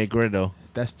say breakfast. McGriddle.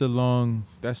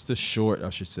 That's the short, I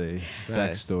should say,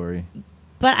 Nice. backstory.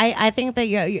 But I think that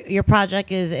your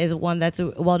project is one that's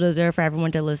well deserved for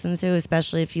everyone to listen to,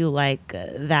 especially if you like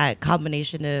that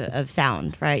combination of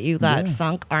sound, right? You got Yeah.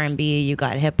 funk, R&B, you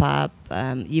got hip hop,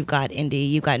 you've got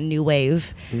indie, you got new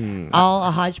wave, all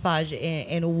a hodgepodge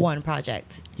in one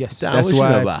project. Yes, Don, that's what you know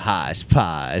why. about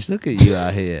hodgepodge? Look at you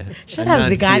out here. Shut up,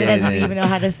 the guy that doesn't Enunciating. even know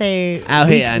how to say Out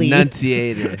here weekly.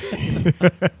 enunciating.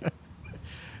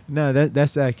 No,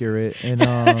 that's accurate, and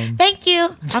Thank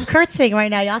you. I'm curtsying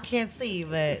right now. Y'all can't see,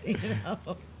 but you know.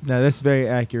 no, that's very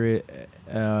accurate.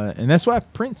 And that's why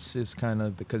Prince is kind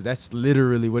of, because that's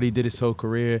literally what he did his whole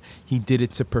career. He did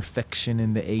it to perfection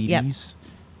in the 80s.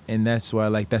 And that's why,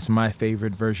 like, that's my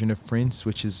favorite version of Prince,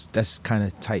 that's kind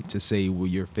of tight to say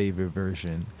your favorite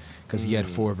version. Because he had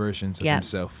 4 versions of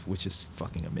himself, which is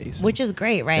fucking amazing. Which is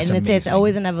great, right? That's And it's amazing.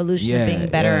 always an evolution of Yeah, being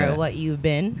better yeah. at what you've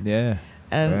been. Yeah.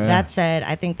 That said,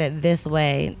 I think that This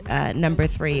Way, number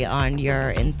 3 on your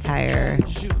entire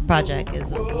project,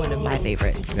 is one of my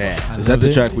favorites. Yeah. Is that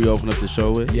the track we open up the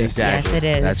show with? Yes. Yes, it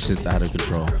is. That shit's out of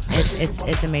control.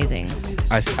 It's amazing.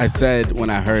 I said when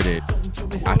I heard it,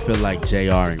 I feel like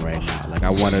JRing right now. Like I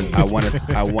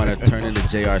wanna turn into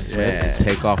J.R. Smith and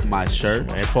take off my shirt.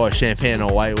 And pour champagne on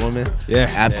a white woman. Yeah.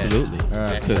 Absolutely.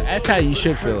 'Cause That's how you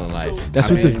should feel in life.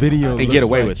 That's I what the mean, video and looks get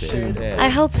away like, with it. too. Yeah. I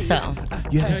hope so.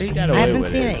 You haven't He seen got it? away I haven't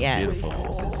with seen It's it yet.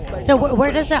 Beautiful. So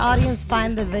where does the audience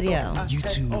find the video?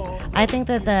 YouTube. I think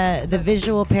that the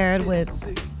visual paired with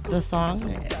the song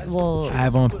will I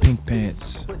have on pink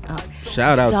pants.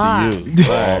 Shout out Dog. to you,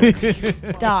 dogs.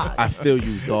 dog, I feel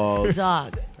you, dogs.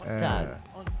 dog.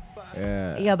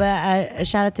 Yeah. Yeah, but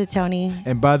shout out to Tony.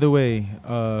 And by the way,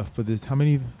 for the how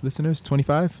many listeners?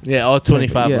 25? Yeah, all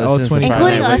 25 Yeah, all listeners. 25.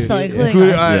 Including Friday us, though. night.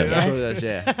 Including us. all right, Yes.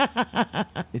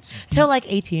 Yeah. It's So like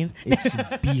 18. it's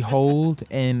Behold,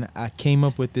 and I came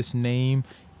up with this name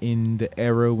in the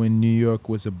era when New York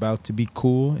was about to be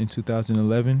cool in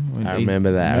 2011. When I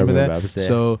remember that. I remember. I was there.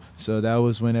 So that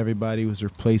was when everybody was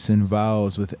replacing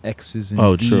vowels with X's and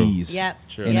Oh, true. V's. Yep.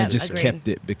 True. And Yep, I just agreed. kept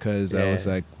it because I Yeah. was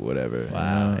like, whatever.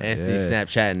 Wow. you know? Anthony Yeah.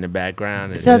 Snapchat in the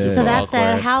background. It's So super that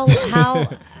said, awkward. how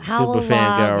Super fan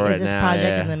long girl is right this now, project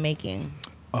yeah. in the making?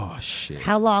 Oh shit.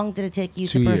 How long did it take you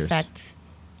 2 to years. perfect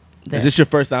Is this your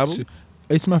first album? So-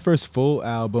 It's my first full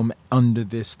album under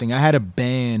this thing. I had a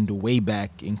band way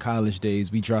back in college days.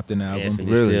 We dropped an album.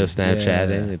 Anthony Really? still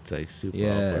Snapchatting. Yeah. It's like super Yeah.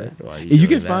 awkward. Why You doing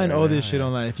can that find right all now? this shit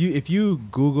online. If you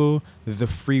Google The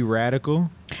Free Radical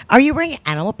Are you wearing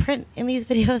animal print in these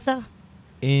videos though?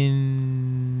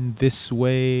 in This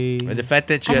Way. But the fact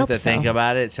that you I have hope to think so.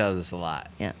 about it tells us a lot.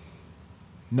 Yeah.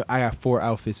 No, I got 4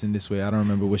 outfits in This Way. I don't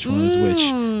remember which one is which.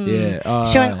 Yeah.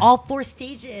 Showing all 4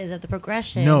 stages of the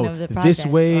progression No, of the project. This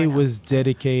Way Or no? was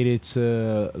dedicated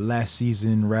to last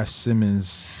season Raf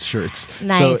Simmons shirts. So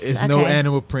Nice, it's no okay.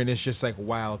 animal print. It's just like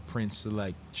wild prints,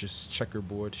 like just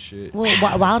checkerboard shit.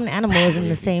 Well, Wild and Animal is in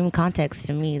the same context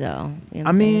to me, though. You know what I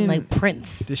I'm saying? mean, like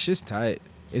Prince. This shit's tight.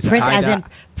 It's Prince, tied as in out.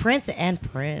 Prince and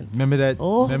Prince. Remember that?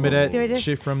 Oh, remember see what it that is?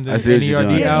 shit from the I see what you're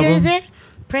doing. NERD You album? understand?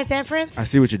 Prince and Prince. I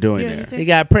see what you're doing You there. understand? You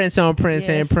got Prince on Prince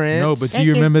Yes. and Prince. No, but do Thank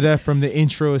you you. remember that from the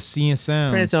intro of Sea and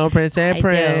Sounds? Prince on Prince and I do.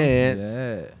 Prince.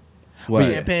 Yeah. What?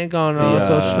 Champagne going on The,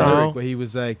 so lyric strong. where he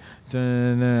was like,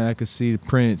 "Dun-dun-dun, I could see the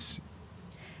Prince,"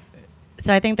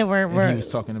 So I think that and he we're was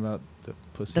talking about the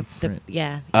pussy the print.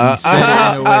 yeah. He said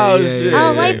it in a way, oh, yeah, shit. yeah,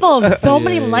 Oh, yeah. light bulbs! So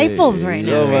many light bulbs right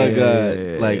now. Oh my Yeah, god! yeah,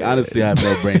 yeah, Like yeah. honestly, I have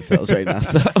no brain cells right now.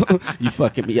 So you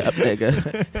fucking me up,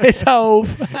 nigga. It's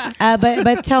Hove.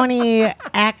 But Tony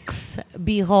X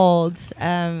Beholds,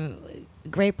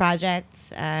 great project.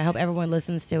 I hope everyone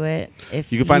listens to it.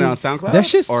 If You can find it on SoundCloud. That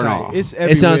shit's or tight. no? It's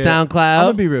It's on everywhere. SoundCloud. I'm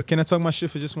gonna be real. Can I talk my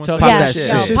shit for just one Talk second? that Yeah,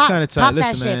 shit. no, This shit's pop- kind of tight. pop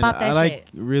that Listen, shit, man. pop that I like shit.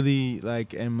 really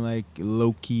like am like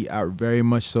low key out, very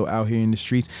much so out here in the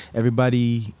streets.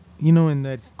 Everybody, you know, in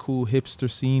that cool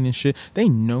hipster scene and shit, they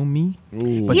know me,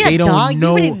 but Yeah, they don't dog, you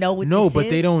know. wouldn't know what no, this but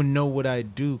is. they don't know what I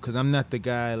do because I'm not the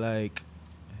guy like.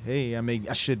 Hey,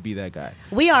 I should be that guy.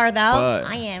 we are though, But-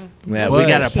 I am. Yeah, But- we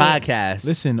got a Shit. podcast.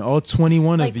 Listen, all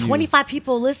 21 Like of you. 25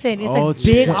 people listen. It's All a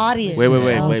big 20 audience. Wait,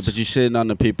 So- But you shitting on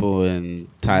the people in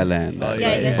Thailand. Oh, that- yeah,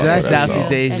 yeah, exactly.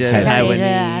 Southeast Asia, That's right. Taiwanese.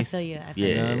 Yeah, I feel you. I feel Yeah. you.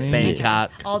 You know what I mean?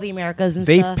 Bangkok. All the Americas and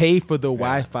They stuff. pay for the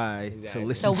Wi-Fi to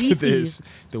listen The to Wi-Fi. this.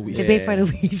 The They Wi-Fi. pay for the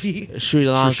Wi-Fi. Sri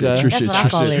Lanka. True shit, That's what I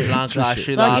call Sri it. Lanka.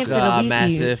 Sri Plug into the Lanka, Wi-Fi.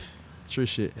 massive. True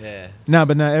shit. Yeah. Nah,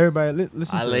 but now everybody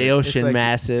listen to it. Laotian It's like-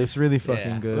 massive. It's really fucking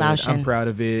Yeah. good. Laotian. I'm proud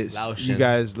of it. Laotian. You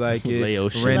guys like it.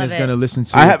 Laotian. Ren Love is it. gonna listen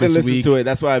to I it haven't this listened week. to it.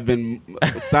 That's why I've been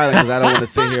silent because I don't want to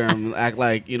sit here and act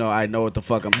like I know what the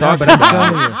fuck I'm Nah, talking but I'm about.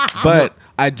 telling you. But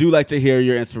I do like to hear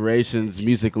your inspirations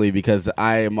musically because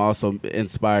I am also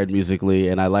inspired musically,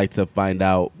 and I like to find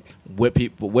out what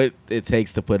it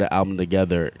takes to put an album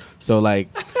together. So like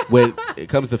when it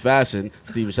comes to fashion,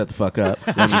 Steven, shut the fuck up.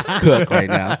 Let me cook right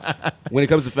now. When it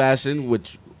comes to fashion,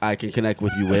 which I can connect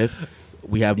with you with,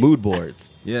 we have mood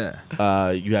boards. Yeah.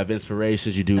 You have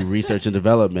inspirations, you do research and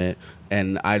development,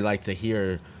 and I'd like to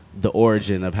hear the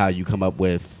origin of how you come up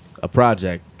with a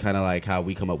project, kind of like how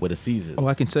we come up with a season. Oh,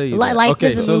 I can tell you. Like- that. like okay,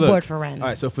 there's a so mood look. board for Ren. All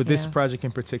right, so for this Yeah. project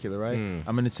in particular, right?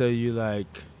 I'm gonna tell you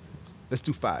like, let's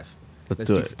do 5. Let's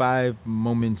do it. 5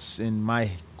 moments in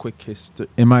my quick history.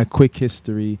 In my quick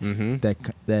history, Mhm.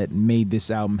 that made this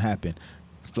album happen.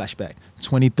 flashback.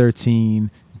 2013.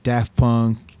 Daft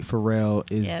Punk, Pharrell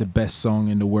is Yeah. the best song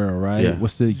in the world, right? Yeah.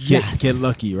 What's the Yes. Get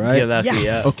Lucky, right? Get Lucky, Yes.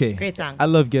 yeah. Okay. Great song. I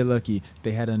love Get Lucky.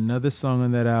 They had another song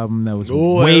on that album that was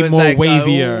Ooh, way it was more like,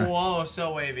 wavier. oh,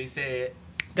 so wavy. Say it.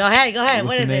 Go ahead. What's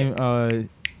What the is name? it?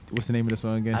 What's the name of the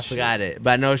song again? I forgot it, but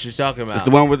I know what you're talking about. It's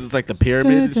the one with it's like the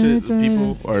pyramid and shit, the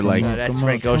people, or like No, that's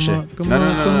Frank Ocean. no,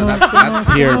 not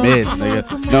pyramids,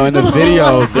 nigga. No, in the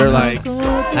video they're like,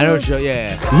 I know what you're.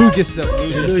 Yeah. Lose yourself.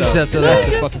 Lose yourself to That's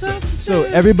the that. fucking song. So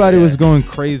everybody was going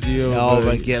crazy over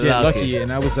Over Get Lucky.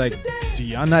 and I was like, "Do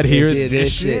y'all not hear See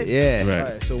this shit?" Yeah. Right.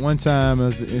 All right, so one time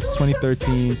it's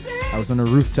 2013. I was on a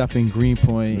rooftop in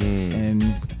Greenpoint,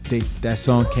 and that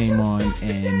song came on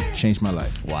and changed my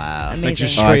life. Wow. Amazing. Like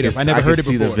just Oh, I straight can up. I s- never I heard can it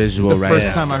see the before. visual It's the right first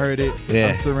now. time I heard it. Yeah.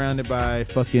 I'm surrounded by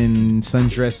fucking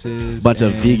sundresses, Bunch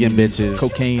of and vegan bitches.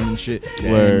 cocaine and shit.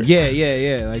 Word. And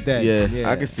yeah, like that. Yeah,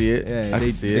 I can see it. Yeah, I they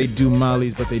can see they it. do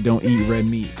mollies, but they don't eat red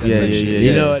meat. That Yeah, type yeah, shit. yeah, You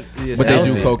yeah. know what? but they do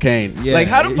healthy. cocaine. Yeah. Like,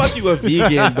 how the fuck you a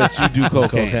vegan but you do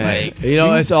cocaine? Cocaine. Like, You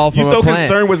know, it's all from you a so plant.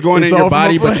 concerned what's going It's in all your from a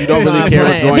body, but you don't plant. really care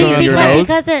what's Be- going on in your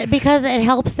nose. because it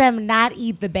helps them not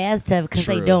eat the bad stuff because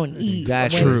they True. don't eat.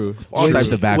 Exactly. True. All types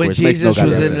of When backwards. Makes no Jesus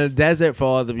was in goddamn the sense. desert for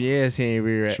all the years, he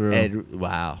ain't True.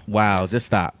 wow. Wow, just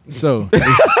stop. So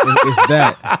it's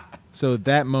that. So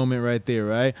that moment right there,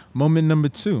 right? Moment number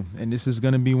 2, and this is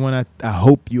gonna be one I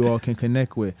hope you all can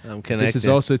connect with. I'm This is connected.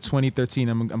 also 2013.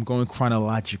 I'm going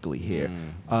chronologically here. Do you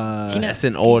know- That's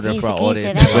in order Can you- for our can you say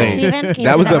audience. that word, Wait, Steven? Can you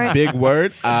that say was a word? big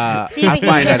word. Steven, I can you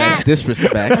find say that that? as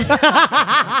disrespect.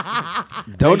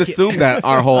 Don't assume that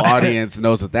our whole audience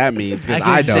knows what that means, because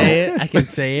I don't. Say it. I can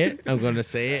say it. I'm gonna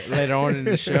say it later on in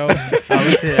the show. I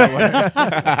will say that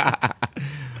word.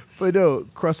 But no,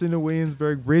 crossing the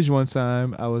Williamsburg Bridge one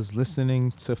time, I was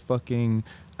listening to fucking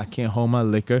I Can't Hold My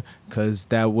Liquor, because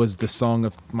that was the song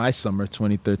of my summer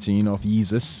 2013 off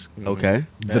Yeezus. Okay.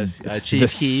 That's Chief the,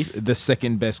 Keef. the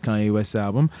second best Kanye West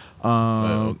album.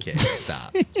 Okay,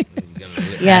 stop.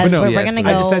 Yes, But no, we're yes, gonna I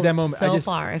go just had that moment. so I just-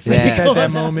 far. If Yeah. we I just go had that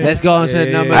on moment. Let's go on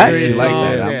to number I three actually like song.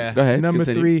 that. Yeah. Go ahead. Number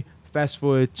continue. 3, fast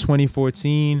forward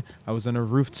 2014. I was on a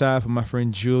rooftop with my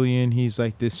friend Julian. He's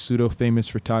like this pseudo famous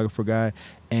photographer guy,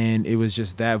 and it was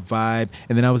just that vibe.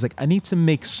 And then I was like, I need to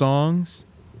make songs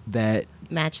that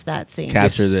match that scene.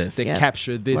 Capture this. That Yep.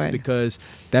 capture this, Word. because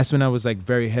that's when I was like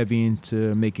very heavy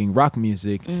into making rock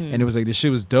music, Mm-hmm. and it was like this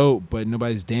shit was dope, but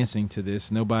nobody's dancing to this,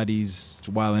 nobody's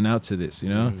wilding out to this, you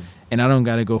know. And I don't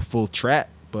gotta go full trap,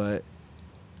 but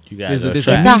You got There's a- no there's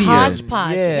track. It's a Medium.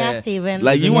 hodgepodge. Yeah. Yeah, Steven.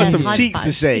 Like, you It's want a some medium. cheeks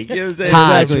to shake. You know what I'm saying?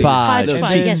 Hodgepodge.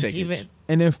 Hodgepodge. And then- Yes, Shake it. Steven.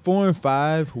 and then 4 and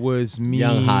 5 was me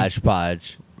Young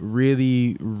hodgepodge.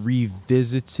 really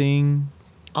revisiting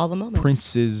All the moments.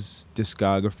 Prince's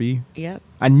discography. Yep.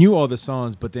 I knew all the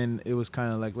songs, but then it was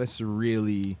kind of like, let's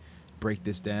really break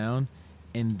this down.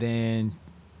 And then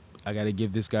I got to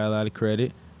give this guy a lot of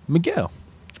credit. Miguel.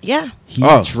 Yeah. He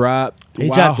Oh. dropped He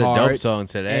Wild dropped a dope Heart, song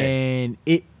today. and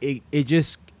it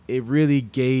really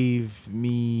gave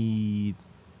me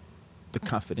the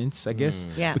confidence, I guess.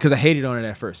 Yeah. Because I hated on it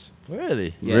at first.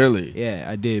 Really? Yeah. Really? Yeah,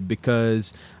 I did,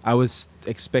 because I was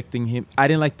expecting him. I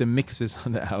didn't like the mixes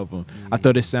on the album. I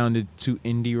thought it sounded too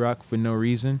indie rock for no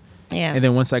reason. Yeah. And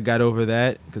then once I got over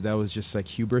that, because that was just like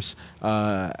hubris,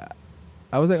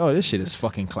 I was like, oh, this shit is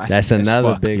fucking classic. That's as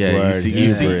another fuck. big Yeah,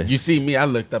 word. you see me. I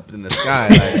looked up in the sky.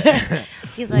 Like,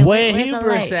 He's like, Where where's the hubris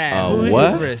light? at? Oh, Who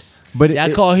what? hubris? But Y'all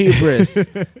it- call hubris.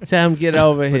 Tell him get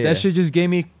over But here. that shit just gave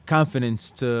me confidence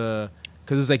to,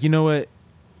 because it was like, you know what?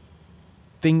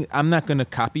 I'm not gonna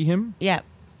copy him, Yep.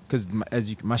 because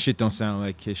my shit don't sound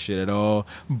like his shit at all.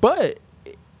 But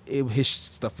his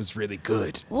stuff was really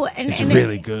good. Well, and, It's and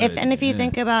really good. If you Yeah.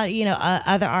 think about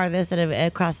other artists that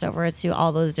have crossed over to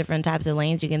all those different types of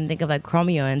lanes, you can think of like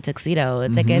Chromeo and Tuxedo.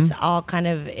 It's like it's all kind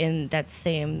of in that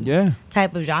same Yeah.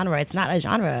 type of genre. It's not a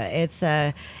genre. It's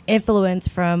a influence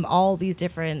from all these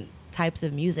different types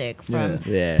of music, from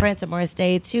Yeah. Prince and Morris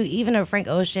Day to even a Frank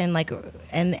Ocean, like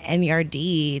an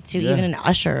NERD, to Yeah. even an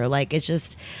Usher. Like, it's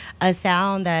just a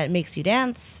sound that makes you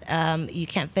dance. You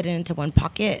can't fit it into one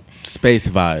pocket. space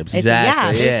vibes. It's,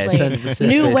 Exactly, yeah, basically 100%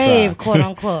 new space wave, vibe. quote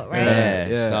unquote, right? yeah,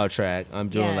 Yeah. Star Trek. I'm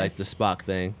doing Yes. like the Spock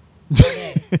thing.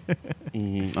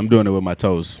 I'm doing it with my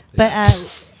toes. But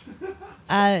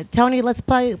Tony, let's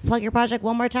plug your project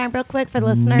one more time, real quick, for the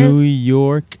listeners. New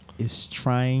York is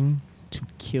trying to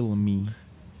kill me.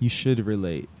 You should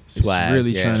relate. Swag, it's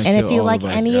really yeah. trying to And kill if you all like of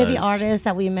us, any of the guys. artists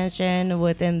that we mentioned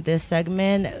within this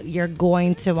segment, you're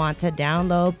going to want to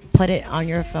download, put it on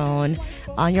your phone,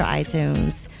 on your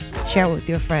iTunes, share it with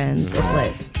your friends. It's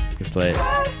lit. It's like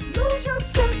Lose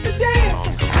yourself to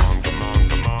dance.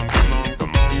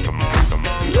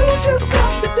 Lose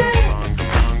yourself to dance.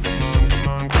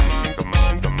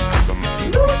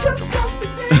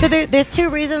 two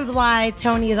reasons why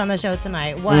Tony is on the show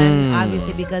tonight. One,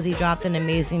 obviously, because he dropped an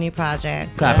amazing new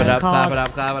project. Clap it up, called- clap it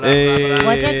up, clap it up, Hey. clap it up.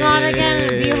 What's it called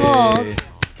again? Behold.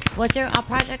 What's your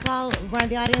project called? Run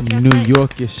the audience. real New quick.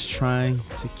 York is trying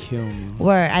to kill me.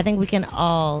 Word. I think we can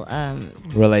all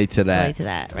Relate to that. relate to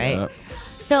that, right? Yep.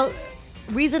 So,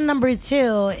 reason number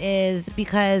two is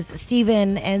because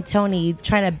Steven and Tony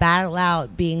try to battle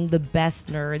out being the best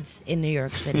nerds in New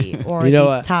York City or You know the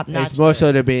what? top notch. It's more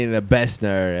so than being the best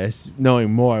nerd. It's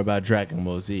knowing more about Dragon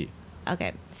Ball Z.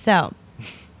 Okay, so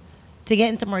to get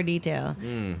into more detail,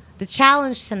 Mm. the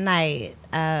challenge tonight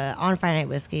on Friday Night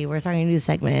Whiskey, we're starting a new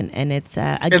segment, and it's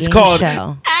a It's game called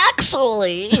show.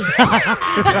 Actually.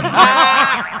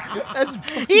 That's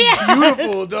Yeah.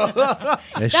 beautiful, dog. That's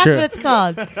That's true. what it's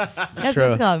called. That's True.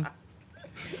 what it's called.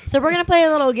 So we're gonna play a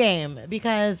little game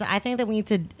because I think that we need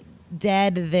to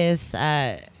dead this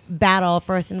battle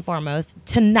first and foremost.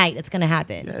 Tonight, it's gonna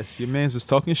happen. Yes, your man's was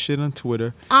talking shit on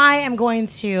Twitter. I am going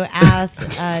to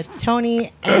ask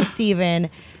Tony and Steven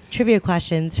trivia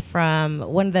questions from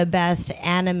one of the best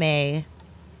anime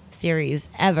series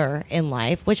ever in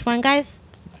life. Which one, guys?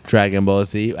 Dragon Ball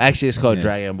Z. Actually, it's called Yes.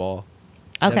 Dragon Ball.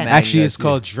 Okay. man- Actually, it's yeah.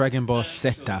 called Dragon Ball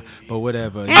Zeta, but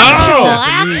whatever.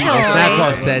 Actually. It's not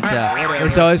called Seta.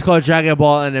 It's always called Dragon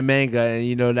Ball in the manga, and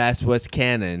you know that's what's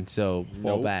canon. So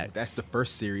fall Nope, back. that's the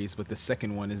first series, but the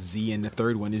second one is Z and the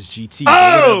third one is GT.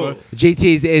 Oh!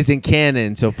 GT's isn't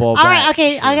canon, so fall All back.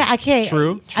 right, okay.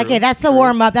 True, Okay, that's the true,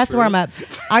 warm up. That's the true. warm up.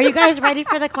 Are you guys ready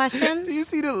for the questions? Do you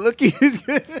see the look he's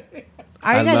getting?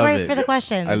 Are you I guys love ready it. for the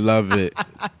questions? I love it.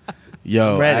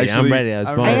 Yo, I'm ready. actually, I'm ready. I was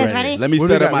Are born you guys ready. ready? Let me What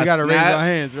set we up got? my We gotta raise snap. our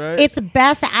hands, right? It's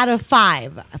best out of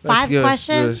five. Let's Five go,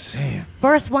 questions. let's-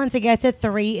 First one to get to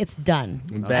three, it's done.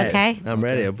 Bet. Okay. I'm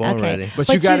ready. I'm born Okay. ready. but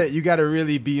But you gotta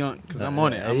really be on because I'm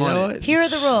on it. I'm You know on it. what? Here are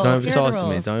the rules. Don't even Here are talk the to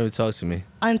me. rules. Don't even talk to me.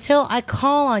 Until I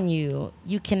call on you,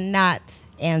 you cannot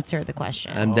answer the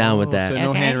question. I'm down with Oh, that. So no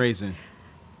Okay. hand raising.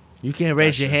 You can't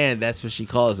raise your hand. That's what she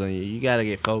calls on you. You gotta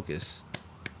get focused.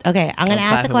 Okay, I'm gonna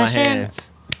ask the clapping my question, hands.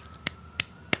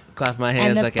 Clap my and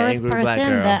hands the like an first angry black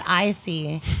person girl. that I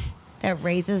see that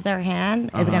raises their hand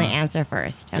is gonna answer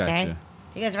first. Okay. Gotcha.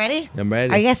 You guys ready? I'm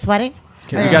ready. Are you guys sweating?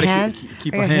 Okay, Are we your gotta hands,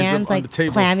 keep are our your hands up hands on like the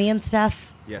table. clammy and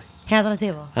stuff? Yes. Hands on the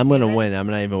table. I'm gonna win. I'm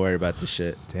not even worried about this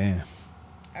shit. Damn.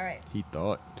 All right. He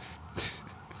thought.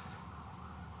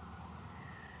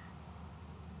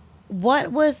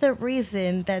 What was the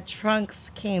reason that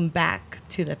Trunks came back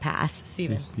to the past,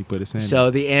 Steven? He put his hand. So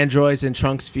the androids in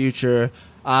Trunks' future,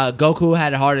 Goku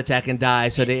had a heart attack and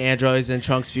died. So the androids in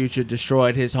Trunks' future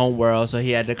destroyed his home world. So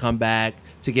he had to come back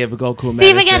to give Goku Steven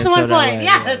medicine. gets so one that point. way-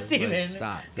 Yeah, Steven.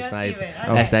 Stop. Go, That's not even, Steven.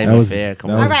 that's Okay. not even fair. Come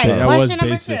that on. was, All right, that question was number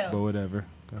basic, two. but whatever.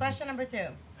 Question number two.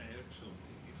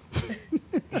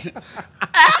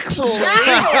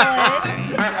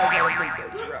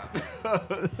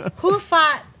 Who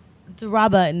fought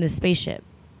Duraba in the spaceship?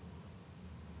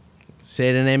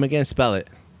 Say the name again. Spell it.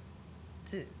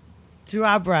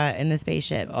 Durabra in the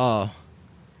spaceship. Oh,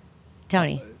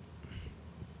 Tony.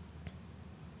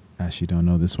 I actually don't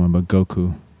know this one, but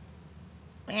Goku.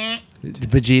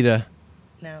 Vegeta.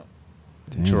 No.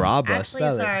 Damn. Jaraba. Actually,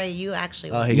 Spell it. sorry, you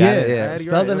actually Oh, won. he got it. I Yeah. had it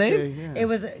Spell the right, name. okay, yeah. It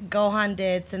was Gohan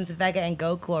did since Vega and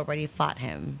Goku already fought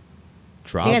him.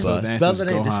 Jaraba. So the Spell answer's the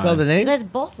name. Just Gohan. spell the You name. guys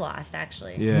both lost,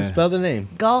 actually. Yeah. Spell the name.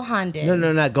 Gohan did.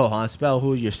 No, not Gohan. Spell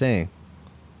who you're saying.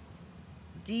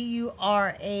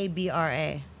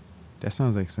 Durabra. That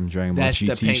sounds like some Dragon Ball That's the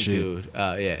GT pink shit. dude.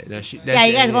 Yeah. No, Yeah,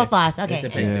 you guys both lost. That's the Okay.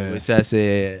 pink Yeah. dude. So that's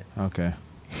it. Okay.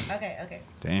 Okay.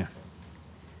 Damn.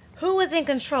 Who was in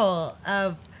control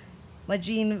of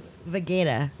Majin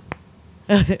Vegeta?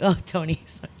 Oh, Tony.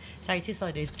 Sorry, too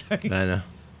slow, dude. Sorry. I know.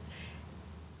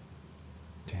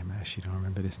 Damn, I actually don't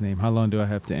remember this name. How long do I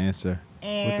have to answer?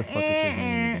 What the fuck is his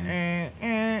name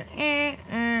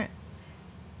again?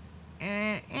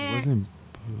 It wasn't.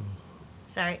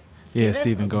 Sorry. Yeah,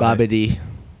 Steven, go ahead. Baba D.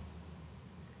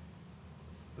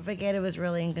 Vegeta was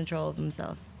really in control of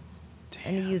himself.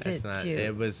 And he used That's it not. to.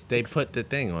 It was. They put the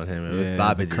thing on him. It was Yeah,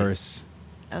 Baba the D. curse.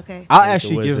 Okay. I'll Like the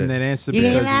actually give him wizard. that answer You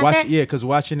gonna give because him that answer? because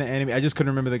watching the anime, I just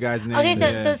couldn't remember the guy's name. Okay, so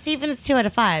yeah. Steven's 2 out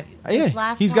of 5. Yeah, This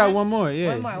last he's got one more.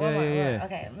 Yeah, One more. yeah.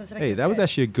 Okay, let's make Hey, this that was good.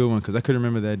 actually a good one because I couldn't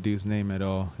remember that dude's name at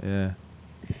all. Yeah.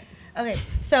 Okay,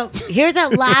 so here's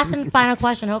that last and final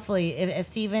question. Hopefully, if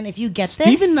Steven, if you get this,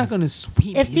 Steven not gonna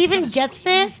sweep. if me. He's Steven gonna gets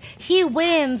this, he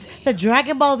wins the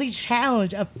Dragon Ball Z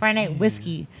challenge of Friday Night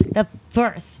Whiskey, the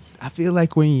first. I feel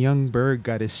like when Young Bird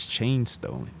got his chain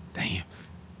stolen. Damn.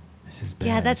 This is bad.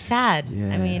 Yeah, that's sad. I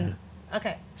Yeah. mean,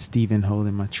 okay. Steven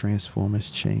holding my Transformers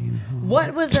chain. Oh.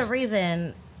 What was the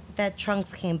reason that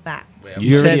Trunks came back?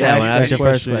 You said already that one. asked That was that your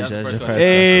first question. question. That was your first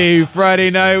Hey, Friday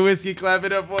night whiskey, clap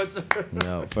it up once. question.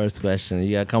 No, first question.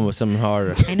 You gotta come with something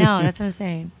harder. I know, that's what I'm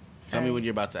saying. Tell me when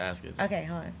you're about to ask it. Okay,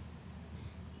 hold on.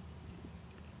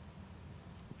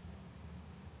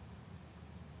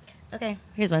 Okay,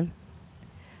 here's one.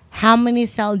 How many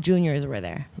Cell Juniors were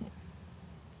there?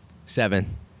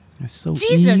 7. That's so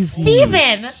Jesus, easy.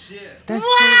 Steven! That's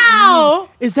Wow!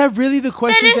 Is that really the That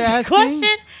question is to the ask? question.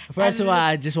 First of all,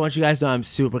 I just want you guys to know I'm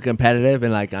super competitive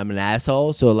and like I'm an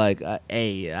asshole. So like,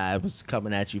 hey, I was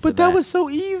coming at you for But that was so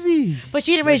easy. But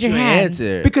you didn't raise your Your hand.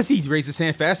 answer. Because he raised his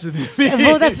hand faster than me.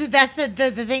 Well, that's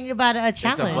the thing about a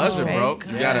challenge. It's a pleasure, right? bro.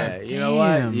 You Yeah, gotta. you know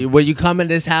what? Damn. When you come in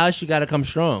this house, you gotta come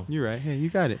strong. You're right. Hey, you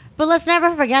got it. But let's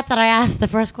never forget that I asked the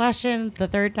first question the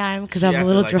third time because She I'm a asked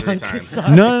little it like 3 drunk. times.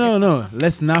 Sorry. No.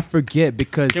 Let's not forget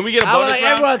because. Can we get a I want bonus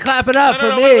round? everyone clap it up No, no, for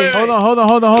no, me. wait, wait, wait. Hold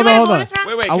on. Can we have a Hold on. bonus round?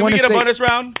 Wait, I can we wanna get a say- bonus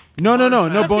round? No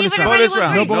Let's bonus see if round. everybody wants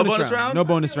No three. bonus bonus round. round? No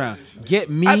bonus round. Get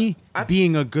me I-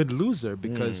 being a good loser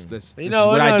because this You is know,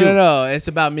 what no, I do. no. It's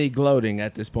about me gloating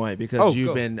at this point because Oh, you've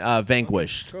go. been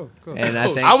vanquished. Go. And I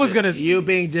think I was gonna. you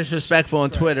being disrespectful on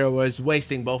Twitter was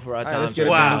wasting both of our All right, time. let's get a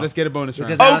Wow. bonus. Let's get a bonus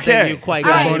round. Because I don't Okay. think you quite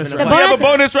All got right, even bonus a the round. We have a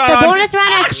bonus round The on- bonus round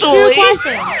has Actually- 2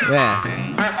 questions. Yeah,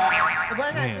 The bonus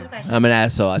round has 2 questions. I'm an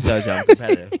asshole. I told you I'm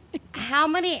competitive. How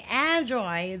many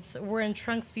androids were in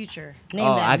Trunks' future? Name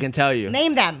Oh, them. I can tell you.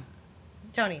 Name them.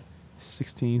 Tony.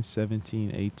 16,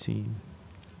 17, 18.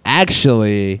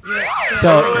 Actually, You were two-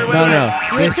 so wait, wait, no, wait. no.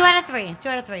 You were There's- 2 out of 3. 2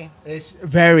 out of 3. It's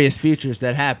various features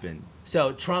that happen.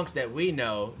 So Trunks that we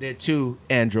know, there are 2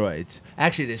 androids.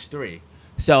 Actually, there's 3.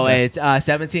 So Just- it's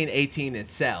 17, 18, and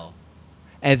Cell.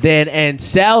 And then in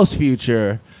Cell's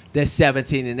future, there's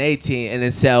 17 and 18, and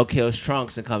then Cell kills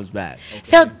Trunks and comes back.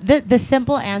 So the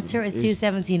simple answer is Is- 2,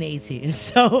 17, 18.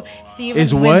 So Steven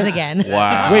Is wins what? again.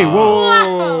 Wow. Wait,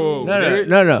 whoa.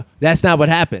 No. That's not what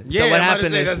happened. Yeah, so what I'm about to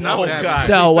happened say, is that's not what Oh, happened. God. So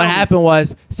Please what tell me. happened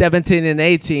was 17 and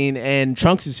 18 and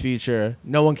Trunks' future,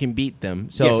 no one can beat them.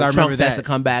 So Yes, I remember Trunks has that. to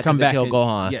come back Come and back kill and-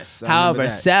 Gohan. yes, I remember However,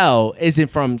 that. Cell isn't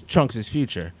from Trunks'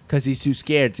 future because he's too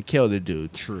scared to kill the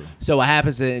dude. True. So what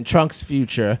happens in Trunks'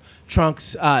 future,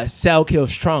 Cell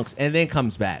kills Trunks and then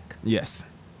comes back. Yes.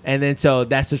 And then so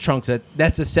that's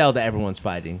the Cell that everyone's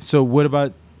fighting. So what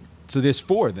about? So there's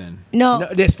 4 then. No, No,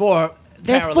 there's 4.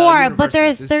 there's parallel 4, but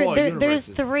there's universes. there, four there's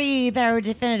universes. 3 that are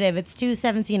definitive. It's 2,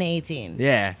 17, 18.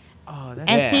 Yeah. Oh,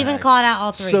 that's And Yeah. Steven called out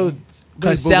all 3. So Because wait, but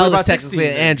what Cell about is technically 16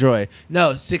 an then? android.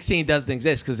 No, 16 doesn't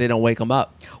exist because they don't wake him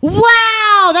up.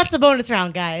 Wow, that's the bonus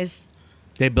round, guys.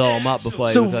 They blow him up before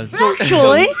So- he becomes.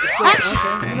 Actually,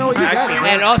 Okay. You know what? You got it.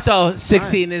 And also,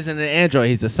 16 isn't an android;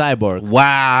 he's a cyborg.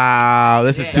 Wow.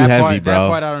 This is too That heavy, part, bro. That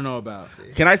part I don't know about.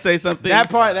 Can I say something? That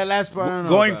last part I don't know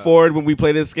Going about. forward, when we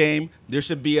play this game, there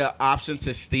should be an option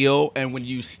to steal, and when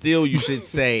you steal, you should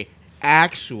say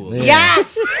actually. Yeah.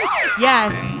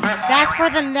 yes, that's for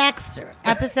the next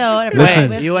episode. Of Listen,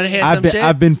 Friday you want to Whiskey. hear some shit?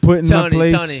 I've been put in my Tony,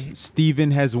 place. Tony.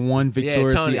 Steven has won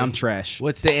victoriously. Tony. I'm trash.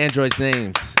 What's the androids'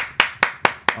 names?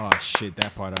 Oh shit,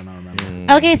 that part I don't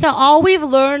remember. Okay, so all we've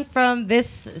learned from this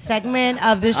segment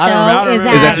of the show I don't is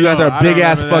remember Is that that you guys are I don't big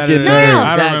ass remember that fucking at all. nerds.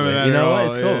 I don't remember Exactly. that You know at what? all.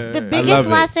 It's cool. Yeah. the love biggest it.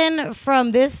 lesson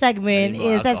from this segment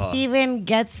Anymore is that alcohol. Steven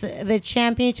gets the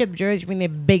championship jersey being the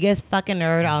biggest fucking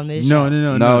nerd on this No,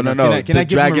 show. No. Can I The give him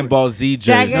Dragon a, Ball Z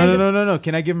jersey. Dragon- No.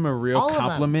 Can I give him a real All of them.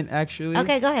 compliment? Actually,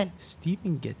 Okay, go ahead.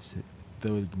 Steven gets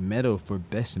the medal for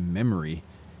best memory.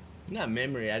 Not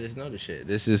memory. I just know the shit.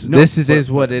 This is No, but-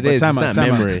 what it is. It's time out, not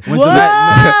time out. memory. When's the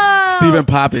la- Steven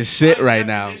Pop is shit right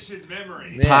now.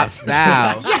 Yeah. Pop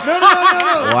style. no.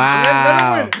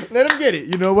 Wow. Let him get it.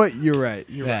 You know what? You're right.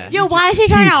 You're Yeah. right. Yo, why is he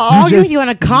trying to you argue just- with you on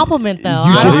a compliment, though? you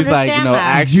I don't just- He's like, understand you know,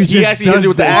 that. actually, You he just actually hit does you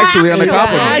with the that. actually on the Yeah.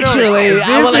 compliment. Actually, I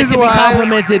This would like is to be why-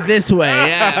 complimented this way.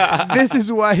 Yeah. This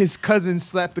is why his cousin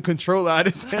slapped the controller out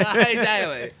of his hand.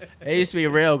 Exactly. It used to be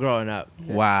real growing up.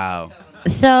 Wow.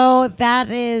 So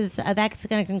that's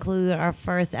going to conclude our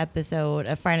first episode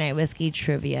of Friday Night Whiskey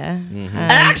Trivia.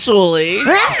 Actually,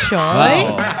 Actually,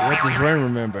 Oh, what does Ren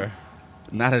remember?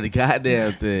 not a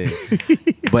goddamn thing.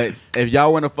 But if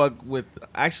y'all want to fuck with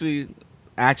actually,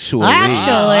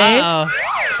 Uh-oh.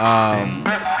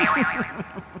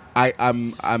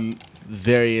 I'm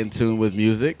very in tune with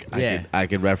music. Yeah. I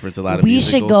can reference a lot of we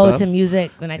musical should go stuff. to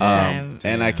music the next time.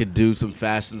 And I could do some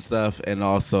fashion stuff, and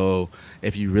also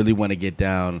if you really want to get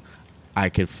down, I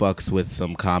could fucks with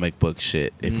some comic book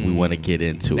shit if we want to get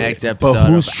into Next it. episode. But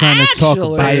who's of trying to talk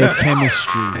Actually.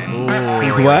 biochemistry?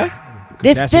 He's what?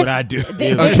 That's what I do.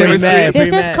 Okay,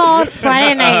 This is called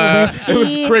Friday Night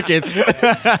Whiskey. Crickets.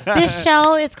 This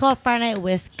show is called Friday Night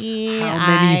Whiskey. How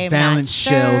many I'm valence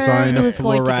not shells sure are in a who's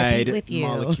going to compete fluoride with you.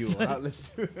 molecule?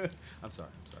 I'm sorry.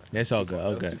 It's all good.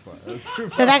 Okay.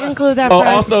 So that concludes our Oh,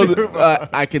 first. also,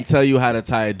 I can tell you how to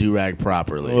tie a do-rag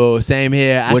properly. Oh, same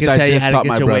here. I Which can I tell you just how taught to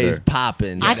my get your brother. waves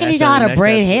popping. I can That's teach you on how the to next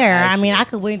braid episode, hair. I actually. mean, I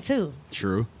could win too.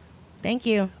 True. Thank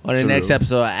you. On the True. next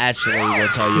episode, actually, we'll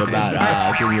tell you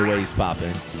about getting your waves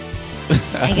popping.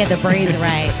 And get the braids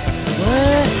right.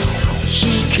 What?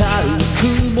 光る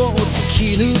雲を突き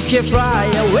抜け Fly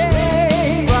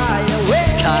away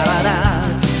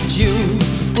体中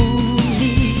に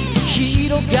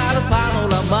広がるパノ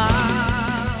ラ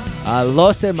マ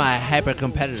Lost in my hyper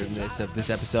competitiveness of this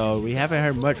episode, we haven't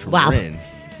heard much from Wow. Rin.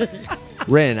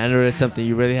 Rin, I know that's something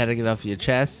you really had to get off your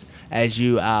chest as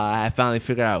you have finally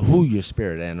figured out who your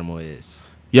spirit animal is.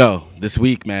 Yo, this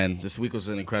week, man. This week was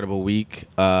an incredible week.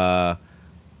 I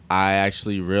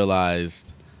actually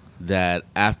realized that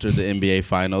after the NBA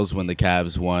Finals, when the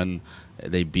Cavs won,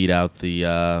 they beat out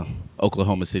the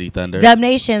Oklahoma City Thunder. Dub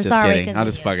Nation, Just sorry. kidding. I'm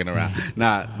just fucking around.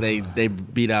 Nah, they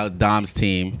beat out Dom's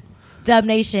team, Dub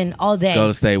Nation all day.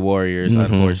 Golden State Warriors,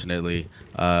 unfortunately,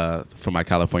 for my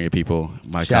California people,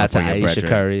 my Shout out to California Aisha brethren.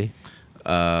 Curry.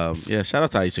 Yeah, shout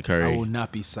out to Aisha Curry. I will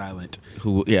not be silent.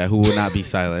 who will not be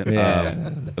silent,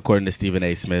 Yeah. according to Stephen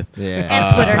A. Smith.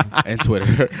 Yeah. And Twitter.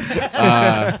 And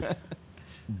Twitter.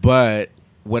 But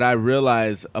what I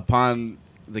realized upon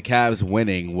the Cavs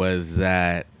winning was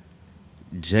that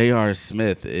J.R.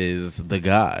 Smith is the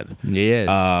god.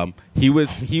 Yes. He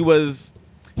was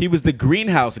the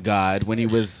greenhouse god when he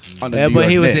was on the Yeah, New but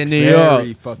York he was Knicks. in New Very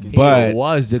York. fucking. But- He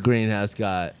was the greenhouse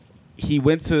god. He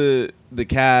went to the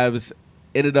Cavs,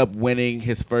 ended up winning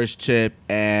his first chip,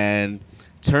 and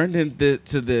turned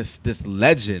into this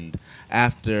legend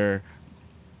after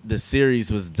the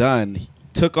series was done. He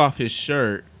took off his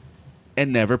shirt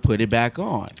and never put it back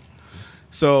on.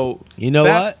 So You know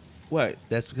that- what? What?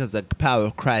 That's because the power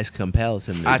of Christ compels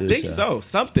him to I do think so.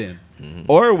 Something,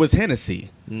 or it was Hennessy.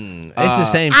 It's the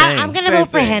same thing. I'm going to Same vote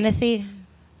for thing. Hennessy.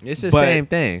 It's the but- same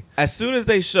thing. As soon as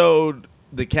they showed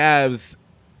the Cavs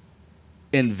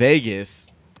in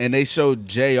Vegas and they showed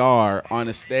JR on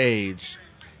a stage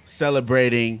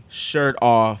celebrating, shirt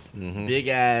off, big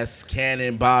ass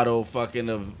cannon bottle fucking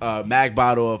of mag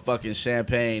bottle of fucking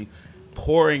champagne,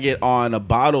 pouring it on a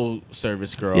bottle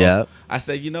service girl. Yep. I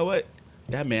said, you know what?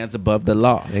 That man's above the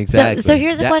law. Exactly. So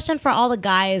here's a That- question for all the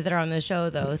guys that are on the show,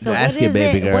 though. So Ask what it, is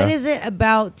baby it? girl. What is it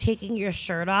about taking your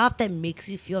shirt off that makes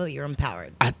you feel that you're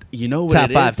empowered? You know what top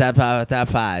it five, is? top five, top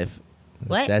five.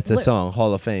 What? That's a What- song.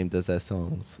 Hall of Fame does that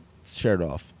song. Shirt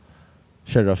off.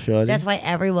 Shirt off, shorty. That's why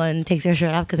everyone takes their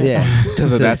shirt off because yeah.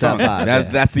 Because of To that the top song. five, That's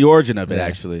yeah. that's the origin of it, Yeah.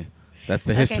 actually. That's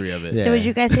the history of it. Yeah. So would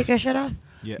you guys take your shirt off?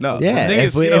 Yeah. No, Yeah, the thing if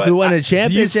is, we, you know if we what? won a Do you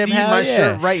championship, see hell my yeah.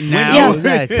 shirt right now? Yeah, Yo,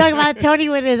 exactly. talking about Tony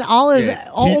with his all his Yeah.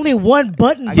 only one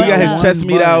button. He got button his up. chest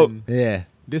meat out. Yeah.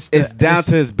 This It's down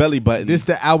to his belly button. This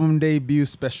the album debut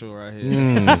special right here.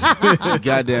 You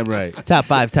goddamn right. Top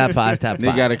five, top five, top They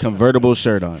five. got a convertible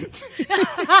shirt on.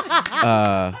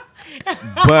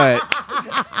 But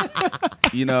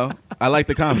you know, I like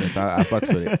the confidence. I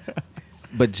fucks with it.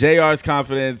 But JR's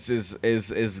confidence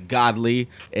is godly.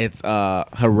 It's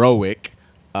heroic.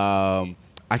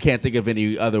 I can't think of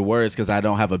any other words because I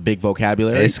don't have a big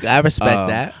vocabulary. I respect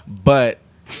that. But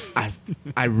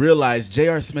I realized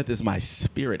J.R. Smith is my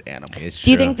spirit animal. It's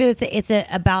Do you true. think that it's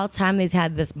about time he's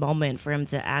had this moment for him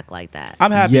to act like that?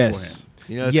 I'm happy Yes.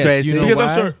 for You know what's Yes, crazy? you know him. Because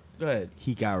why? I'm sure. Go ahead.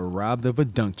 He got robbed of a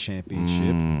dunk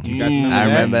championship. Do you guys remember I that?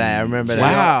 remember that. I remember that.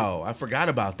 Wow, I forgot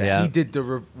about that. Yeah. He did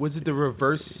was it the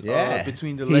reverse Yeah.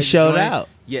 between the He legs showed joint? out.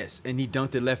 Yes, and he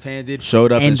dunked it left-handed.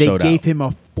 Showed up and they showed gave out. him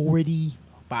a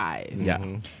 45. Yeah,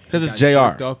 Mm-hmm. because it's Got Jr.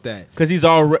 jerked off that. Because he's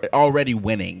already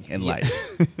winning in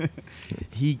life.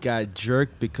 He got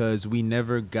jerked because we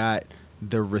never got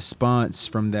the response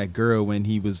from that girl when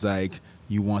he was like,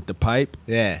 "You want the pipe?"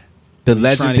 Yeah. The He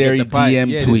was trying to get legendary the pipe. DM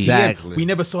Yeah, the tweet. Exactly. We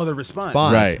never saw the response.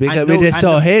 Bonds, Right. because I we know- just I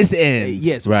saw know- his end.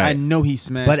 Yes, Right. I know he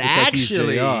smashed But because he's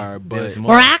actually, JR, but there's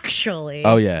more. Or actually,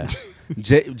 Oh yeah,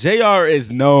 Jr. is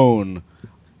known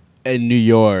in New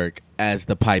York as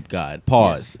the pipe god.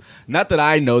 Pause. Not that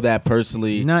I know that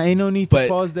personally, nah, ain't no need to but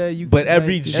pause that. You, but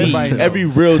every like, G, everybody know. every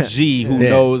real G who Yeah.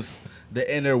 knows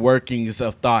the inner workings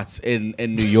of thoughts in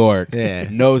New York Yeah.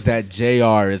 knows that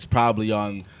Jr. is probably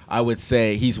on I would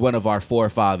say he's one of our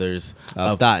forefathers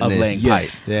Of of thoughtness. laying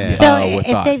Yes. pipe. Yeah. So with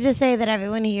it's safe thoughts. to say that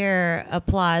everyone here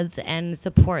applauds and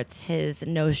supports his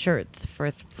no shirts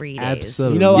for 3 days.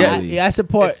 Absolutely. You know, Yeah. I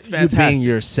support It's you being fantastic.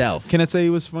 yourself. Can I tell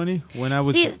you what's funny? When I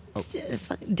was See,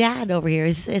 fucking Dad over here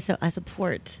is I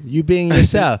support. You being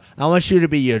yourself. I want you to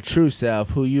be your true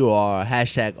self, who you are.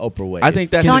 Hashtag Oprah Wade. I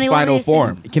think that's Tony, his what final were you saying?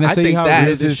 form. Can I tell you think how that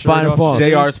real is this his shirt final off form.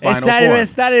 shit JR's is? final it's not form. even.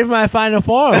 It's not even my final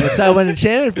form. It's I win a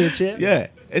championship. Yeah,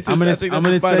 it's I'm his, gonna I think that's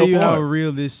I'm his gonna final tell you how form.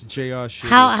 real this JR shit is.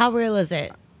 How real is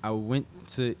it? I went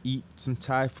to eat some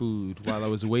Thai food while I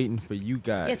was waiting for you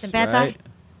guys. Yeah, some pad Thai? right?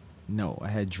 No, I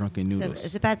had drunken So, noodles.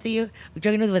 is it bad to you?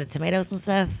 Drinking noodles with the tomatoes and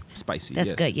stuff. Spicy. That's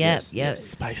yes, good. Yep, yes, yep. yes.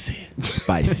 Spicy.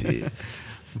 Spicy.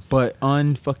 But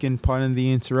on fucking pardon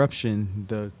the interruption,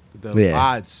 the Yeah.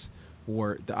 odds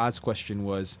question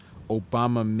was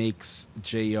Obama makes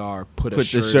JR put a Put the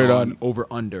shirt, shirt on on. over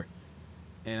under.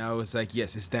 And I was like,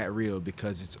 yes, it's that real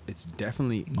because it's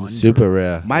definitely under. Super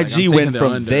rare. My Like, G I'm went taking the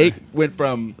from under. went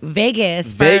from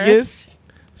Vegas. Vegas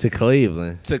To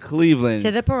Cleveland. to Cleveland, First,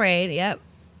 to the parade. Yep.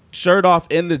 shirt off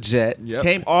in the jet, Yep.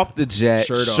 came off the jet,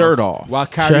 Shirt shirt off. off. While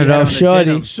Kyrie Shirt had off, on the shorty.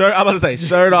 denim. Shirt, I'm about to say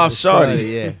shirt off, shorty.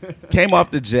 Yeah. Came off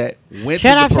the jet, went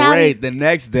Shirt to off, the shorty. parade the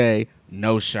next day,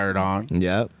 no shirt on.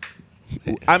 Yep.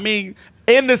 I mean,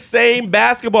 in the same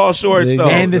basketball shorts though,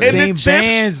 And the in same chips-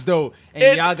 bands though. And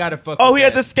and- y'all gotta fuck Oh, with he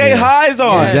had that. the skate Yeah. highs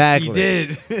on, Yes, Exactly. he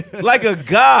did. like a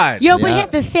god. Yo, but he Yeah.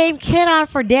 had the same kid on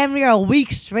for damn near a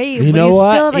week straight. You but know he's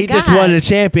what? Still the He guy. just won the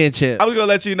championship. I was gonna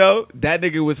let you know that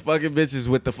nigga was fucking bitches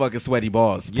with the fucking sweaty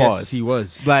balls. Yes, Pause. he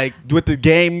was. Like with the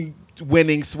game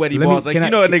winning sweaty Let me- balls. Like can you I-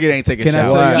 know a nigga ain't taking can I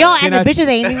shower. tell you- Yo, Can and the I- bitches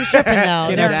ain't even tripping though.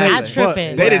 Can They're I tell not you-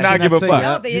 tripping. They did not Can I give a tell you, fuck.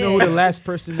 No, they You know who didn't. the last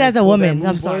person Says that a pulled woman. that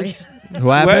I'm move sorry. was? What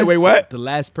Wait, happened? wait, what? The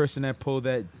last person that pulled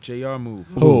that JR move.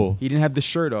 Who? He didn't have the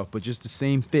shirt off, but just the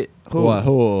same fit. What?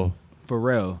 Who?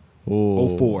 Pharrell.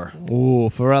 Ooh. 04.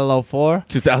 Ooh, Pharrell 04?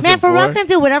 2004. Man, Pharrell can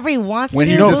do whatever he wants When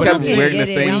to he do. just Who kept can wearing get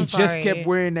the it? same- I'm He just sorry. kept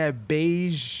wearing that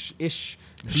beige-ish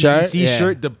Shirt? BBC Yeah.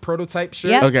 shirt, the prototype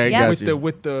shirt. Yep, Okay, yep. got with you.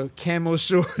 the camo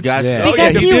shorts. Gotcha. Yeah. Oh, yeah,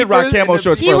 Because he he did rock was- camo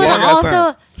shorts He for a was long ass time.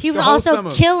 also The whole also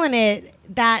summer. killing it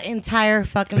that entire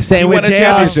fucking. Same He with won a J.R.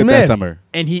 championship that Smith. summer.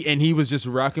 And he was just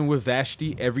rocking with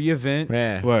Vashti every event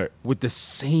Yeah. What? with the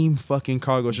same fucking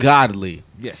cargo shirt. Godly.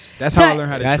 Yes, that's So- how I learned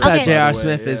how to That's dress, how Okay. by J.R. the way,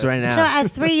 Smith is yeah. right So, now. as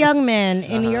three young men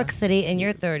in New York City in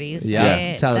your 30s,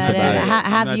 Yeah. Tell us that about it.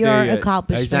 Have Not your there yet.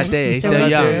 accomplishments. He's not there. He's to still go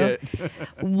young. through,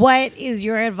 what is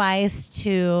your advice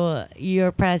to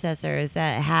your predecessors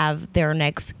that have their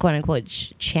next quote unquote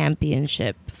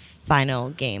championship final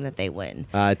game that they win?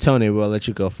 Tony, we'll let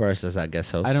you go first as our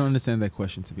guest host. I don't understand that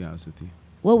question, to be honest with you.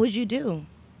 What would you do?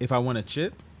 If I want a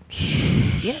chip,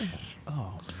 Yeah.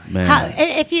 Man. How,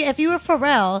 if you were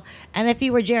Pharrell and if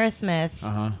you were Jared Smith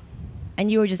uh-huh. and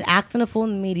you were just acting a fool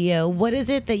in the media, what is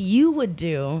it that you would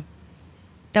do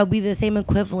that would be the same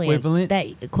equivalent? Equivalent? That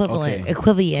equivalent. Okay.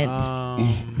 Equivalent.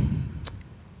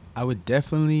 I would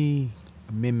definitely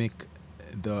mimic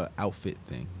the outfit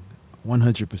thing,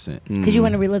 100%. Because you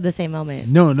want to relive the same moment.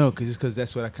 No, because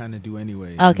that's what I kind of do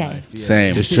anyway. in Okay. life. Yeah.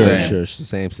 Same. It's true. Same. Sure.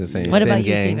 Same. What same about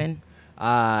you, gang. Steven?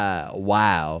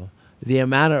 Wow. The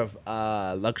amount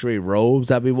of luxury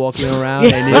robes I be walking around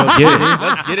in New York Let's get it. City.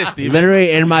 Let's get it, Steven.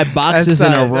 Literally in my boxes That's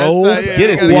in a tight, that's robe, tight. Yeah, Get it, you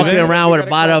gotta Steven. walking clap around that with a up.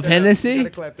 bottle of You gotta Hennessy.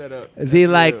 clap that up.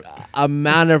 The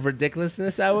amount of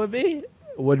ridiculousness I would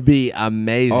be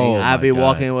amazing. Oh, I'd my be God.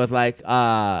 walking with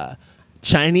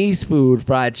Chinese food,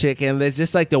 fried chicken. There's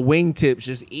just like the wingtips,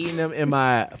 just eating them in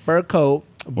my fur coat,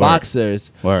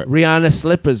 boxers, Word. Rihanna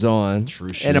slippers on, True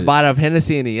and a shit. bottle of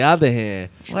Hennessy in the other hand.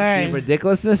 Word. The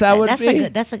ridiculousness I would That's be.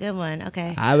 that's a good one.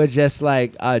 Okay. I would just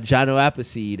like John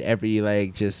Appleseed every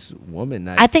just woman.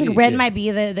 I think see. Red Yeah. might be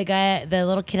the guy, the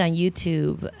little kid on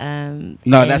YouTube.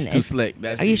 No, and that's too it's- slick.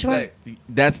 That's Are you too sure? slick.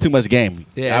 That's too much game.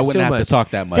 Yeah, I it's wouldn't too have much. to talk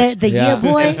that much. The Yeah. yeah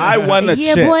boy. If I won a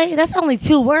yeah chip- boy. That's only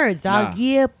 2 words, dog. Nah.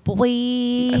 Yeah boy.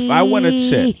 If I won a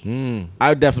chip, Mm. I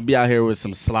would definitely be out here with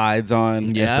some slides on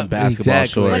and Yeah, some basketball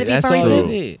exactly. Would it shorts. be That's furry all too? you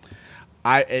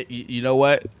need. You know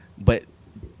what? But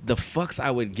the fucks I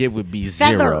would give would be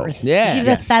zero. Feathers. Yeah. Give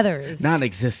Yes. the feathers.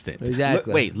 Non-existent.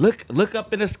 Exactly. Look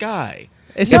up in the sky.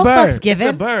 It's No a fucks bird. given.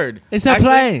 It's a bird. It's a Actually,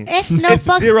 plane. It's no It's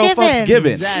fucks zero given. fucks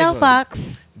given. No Exactly.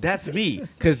 fucks. That's me,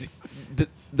 because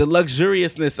the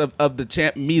luxuriousness of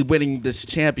the me winning this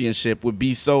championship would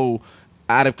be so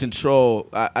out of control.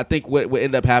 I think what would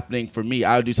end up happening for me,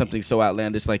 I would do something so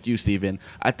outlandish like you, Steven.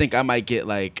 I think I might get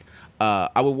like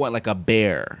I would want like a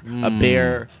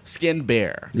skin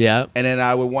bear. Yeah. And then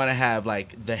I would want to have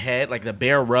like the head, like the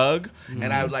bear rug,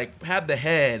 and I would like have the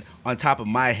head on top of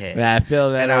my head. Yeah, I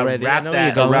feel that and I would already. wrap I know where that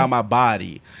you're going. around my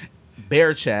body.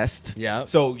 bare chest. Yep.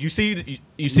 So you see what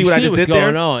I see just what's did there?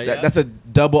 going on, yeah. That's a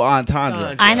double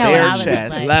entendre. I know bare what I would look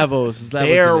chest, like. Levels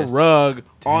bare to this. rug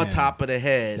on Damn. top of the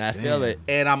head. I feel it.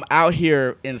 And I'm out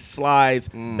here in slides,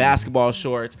 basketball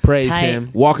shorts, Praise Tight.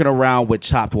 him walking around with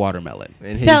chopped watermelon,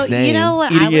 in So his name. you know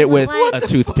what? I eating would it look with like? a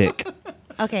toothpick.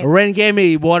 Okay. Ren gave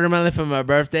me watermelon for my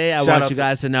birthday. I Shout want out you to-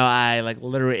 guys to know I like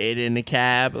literally ate it in the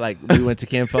cab. Like we went to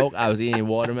Kinfolk. I was eating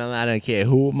watermelon. I didn't care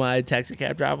who my taxi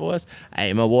cab driver was. I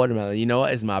ate my watermelon. You know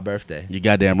what? It's my birthday. You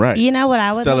goddamn right. You know what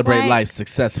I would Celebrate look like? life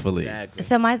successfully. Exactly.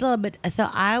 So mine's a little bit. So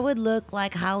I would look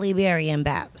like Holly Berry and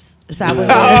Babs. So I would.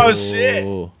 Oh, Wear, shit.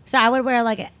 Ooh. so I would wear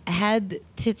like a head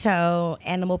to toe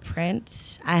animal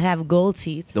print. I'd have gold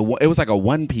teeth. It was like a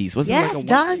one piece. Was Yes, it like a one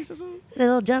dog. piece or something? The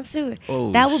little jumpsuit.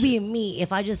 Oh, that would be shit. me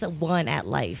if I just won at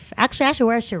life. Actually, I should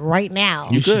wear a shirt right now.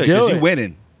 You should could, do 'cause it. you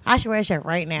winning. I should wear a shirt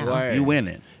right now. Word. You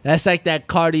winning. That's like that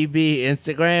Cardi B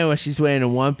Instagram where she's wearing a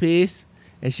one piece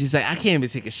and she's like, I can't even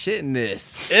take a shit in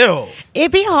this. Ew.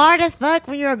 It'd be hard as fuck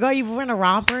when you're a girl. You wearing a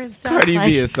romper and stuff. Cardi like,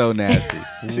 B is so nasty.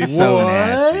 She's so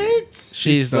nasty.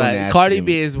 She's so like, nasty Cardi to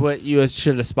B me. is what you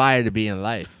should aspire to be in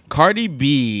life. Cardi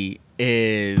B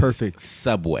is Perfect.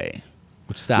 Subway.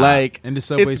 Stop. Like And the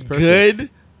Subway's it's perfect. good,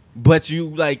 but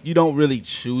you don't really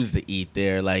choose to eat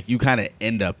there. Like you kind of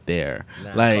end up there.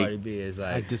 Nah, like Cardi B is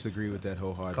I like, disagree with that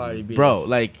wholeheartedly. Cardi B. bro, is-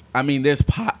 like I mean, there's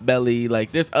Potbelly.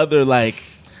 Like there's other like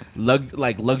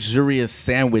luxurious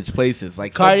sandwich places.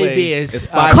 Like Cardi Subway B is,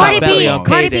 $5 Cardi Potbelly B. on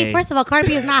Cardi payday. B. First of all, Cardi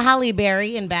B is not Holly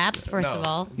Berry and Babs. First of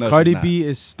all. No, Cardi she's not. B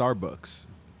is Starbucks.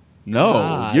 No,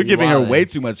 Nah, you're you giving her wildin'. way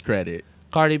too much credit.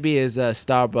 Cardi B is a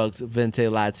Starbucks venti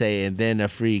latte and then a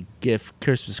free gift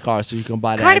Christmas card so you can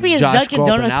buy that Cardi B is Josh Dunkin' Groban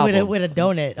Donuts with album. a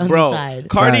donut on Bro, the side.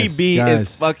 Cardi Guys, B guys.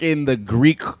 is fucking the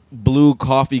Greek blue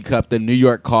coffee cup, the New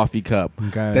York coffee cup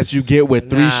Guys. that you get with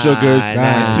 3 Nah, sugars nah.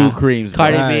 and 2 creams.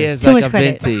 Cardi bro. B Guys. is Too like much a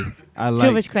credit. venti. I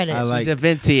like. much credit. I She's like. She's a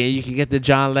venti and you can get the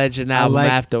John Legend album like-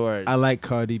 afterwards. I like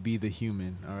Cardi B the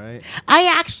human. All right.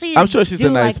 I actually I'm sure she's do a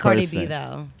nice like Cardi person. B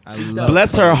though. I love.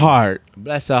 Bless her heart.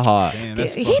 Bless her heart. Damn,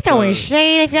 that's He fucked throwing up.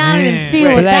 shade if y'all didn't Damn. see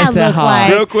what Bless that her looked heart.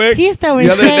 like. Real quick, He's throwing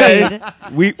the other shade. day,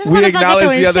 we This motherfucker acknowledged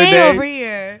throwing the other shade over day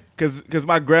here. because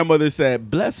my grandmother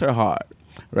said, "Bless her heart,"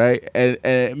 right?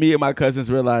 And me and my cousins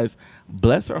realized,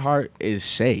 "Bless her heart" is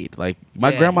shade. Like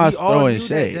my Yeah, grandma's We all throwing knew that.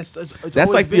 shade. It's That's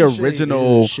always like the been shade.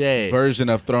 original Shade. version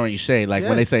of throwing shade. Like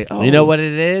when they Yes. say, "Oh, You know what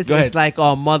it is? Go It's ahead. like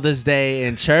on Mother's Day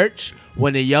in church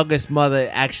when the youngest mother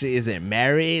actually isn't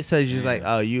married. So she's like,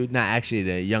 oh, you're not actually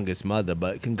the youngest mother,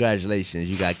 but congratulations,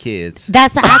 you got kids.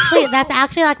 That's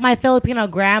actually like my Filipino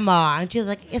grandma, and she was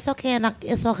like, "It's okay,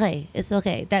 it's okay, it's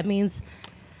okay." That means,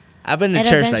 I've been to And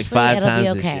church like eventually 5 it'll be times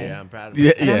okay. this year. I'm proud of Yeah,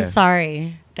 myself. and I'm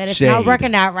sorry that it's Shade. not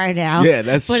working out right now. Yeah,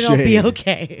 that's but it'll be shade.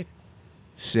 okay.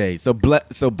 shade." So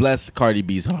bless Cardi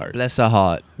B's heart. Bless her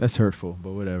heart. That's hurtful,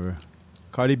 but whatever.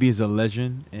 Cardi B is a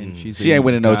legend, and She ain't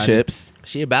winning no chips.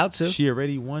 She about to. She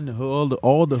already won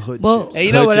all the hood Well- chips. Hey,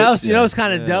 you know what Purchase, else? You know yeah. what's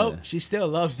kind of Yeah. dope? She still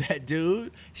loves that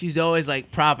dude. She's always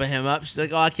like propping him up. She's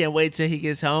like, oh, I can't wait till he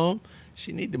gets home.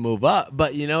 She need to move up.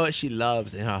 But you know what? She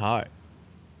loves in her heart.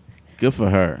 Good for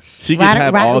her. She can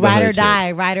have all the ride hood or chips.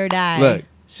 die, ride or die. Look,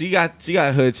 she got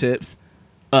hood chips,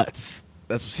 Utz.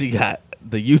 That's what she got.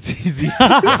 The UTZ.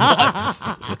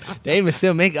 They even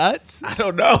still make Utz? I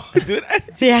don't know. Do they?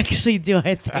 they actually do.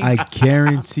 I think I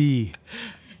guarantee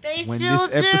they when still this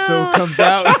do. episode comes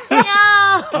out, Yo.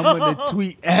 I'm gonna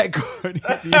tweet at Cardi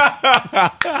B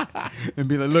and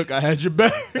be like, "Look, I had your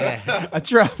back. I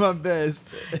tried my best."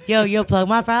 Yo, plug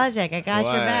my project. I got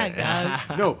your What? back,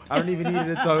 dog. No, I don't even need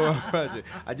to talk about my project.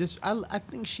 I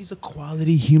think she's a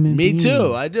quality human Me being.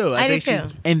 too. I do. I do think too.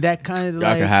 she's. And that kind of Y'all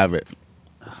like can have it.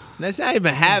 That's not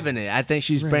even having it. I think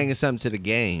she's bringing something to the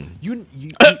game. you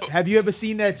have you ever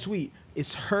seen that tweet?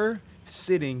 It's her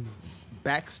sitting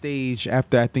backstage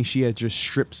after I think she had just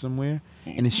stripped somewhere,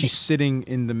 and then she's sitting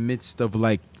in the midst of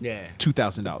like Yeah.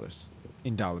 $2,000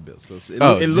 in dollar bills. So it,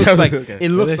 Oh, it looks like okay.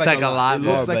 it looks looks like, like a lot It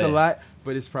looks more, like a but- lot,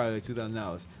 but it's probably like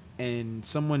 $2,000. And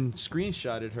someone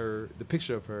screenshotted the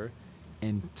picture of her,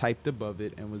 and typed above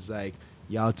it and was like,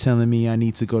 "Y'all telling me I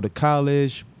need to go to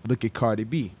college? Look at Cardi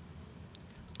B."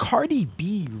 Cardi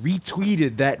B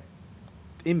retweeted that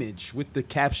image with the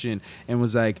caption and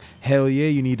was like, "Hell yeah,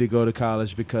 you need to go to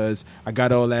college because I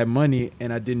got all that money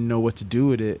and I didn't know what to do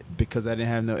with it because I didn't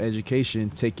have no education.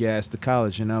 Take your ass to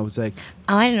college." And I was like,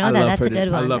 Oh, I didn't know I that. love That's her a good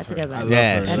to- I one. love That's a her. good I one. love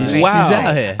Yeah, her. That's she's, great. she's Wow.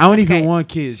 out here. I don't even great. want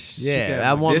kids. She Yeah, can I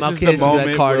have want This my is the kids to be like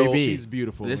moment Cardi where B. She's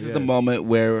beautiful. This is yes. the moment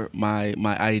where my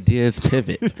ideas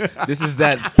pivot. This is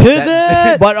that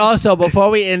Pivot. But also, before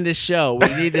we end the show,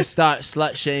 we need to start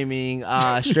slut shaming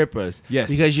strippers. Yes.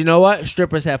 Because you know what?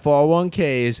 Strippers have 401ks.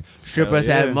 401ks. Strippers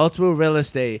Hell yeah. have multiple real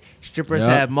estate. Strippers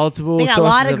Yup. have multiple They got a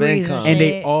sources lot of of degrees income. and And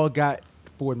they Shit. all got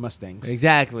Ford Mustangs.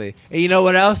 Exactly. And you know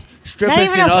what else? Strippers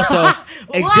even can a- also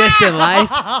exist in life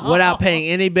without paying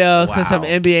any bills because some Wow.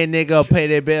 NBA nigga will pay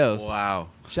their bills. Wow.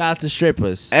 Shout out to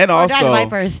strippers. And Or Dodge also,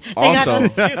 Vipers. They got also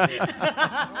those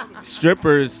too.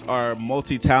 strippers are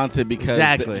multi-talented because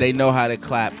Exactly. they know how to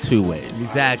clap two ways.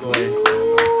 Exactly.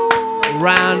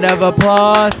 Round of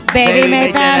applause. Baby,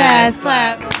 make that ass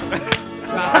clap.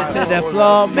 Drop it to the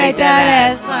floor. Make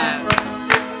that ass clap.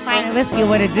 Find a whiskey,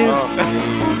 what it do?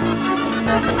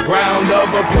 Round of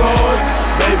applause,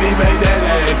 baby, make that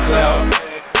ass clap.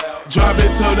 Drop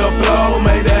it to the floor,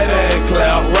 make that ass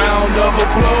clap. Round of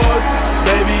applause,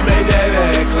 baby, make that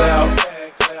ass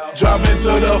clap. Drop it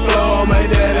to the floor, make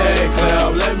that ass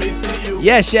clap. Let me see you.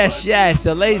 Yes, yes, yes.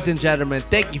 So, ladies and gentlemen,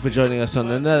 thank you for joining us on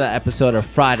another episode of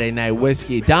Friday Night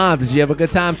Whiskey. Dom, did you have a good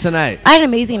time tonight? I had an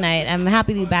amazing night. I'm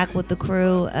happy to be back with the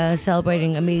crew,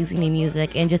 celebrating amazing new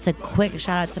music. And just a quick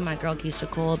shout out to my girl Keisha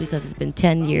Cole because it's been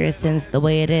 10 years since The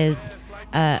Way It Is.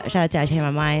 Shout out to I Changed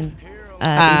My Mind. The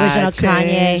original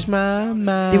Kanye. My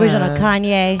mind. The original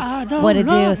Kanye. What it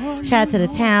do? Shout out to the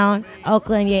town,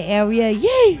 Oakland, yeah, area.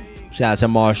 Yay! Shout out to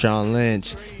Marshawn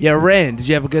Lynch. Yeah, Ren, did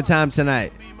you have a good time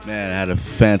tonight? Man, I had a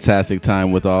fantastic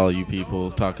time with all you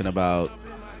people talking about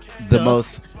the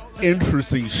most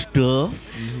interesting stuff.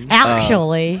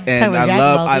 Actually. And Talking I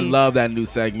about Dragon Ball Z. love that new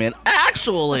segment.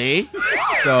 Actually.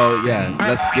 So yeah,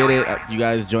 let's get it. You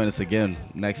guys join us again.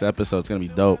 Next episode. It's gonna be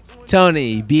dope.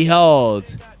 Tony,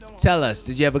 behold. Tell us,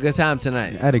 did you have a good time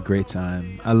tonight? I had a great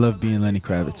time. I love being Lenny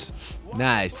Kravitz.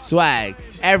 Nice. Swag.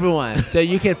 Everyone. So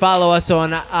you can follow us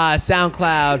on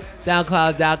SoundCloud,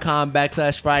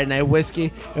 soundcloud.com/Friday Night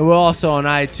Whiskey. And we're also on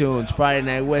iTunes, Friday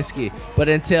Night Whiskey. But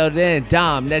until then,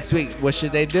 Dom, next week, what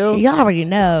should they do? You already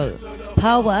know.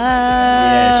 Power.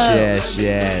 Yes, yes,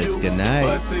 yes. Good night.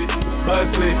 Bust it,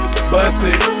 bust it, bust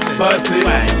it, bust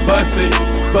it, bust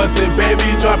it, bust it,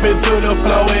 baby, drop it to the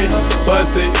floor and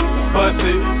bust it, bust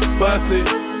it, bust it,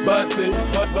 bust it,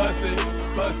 bust it,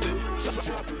 bust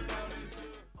it.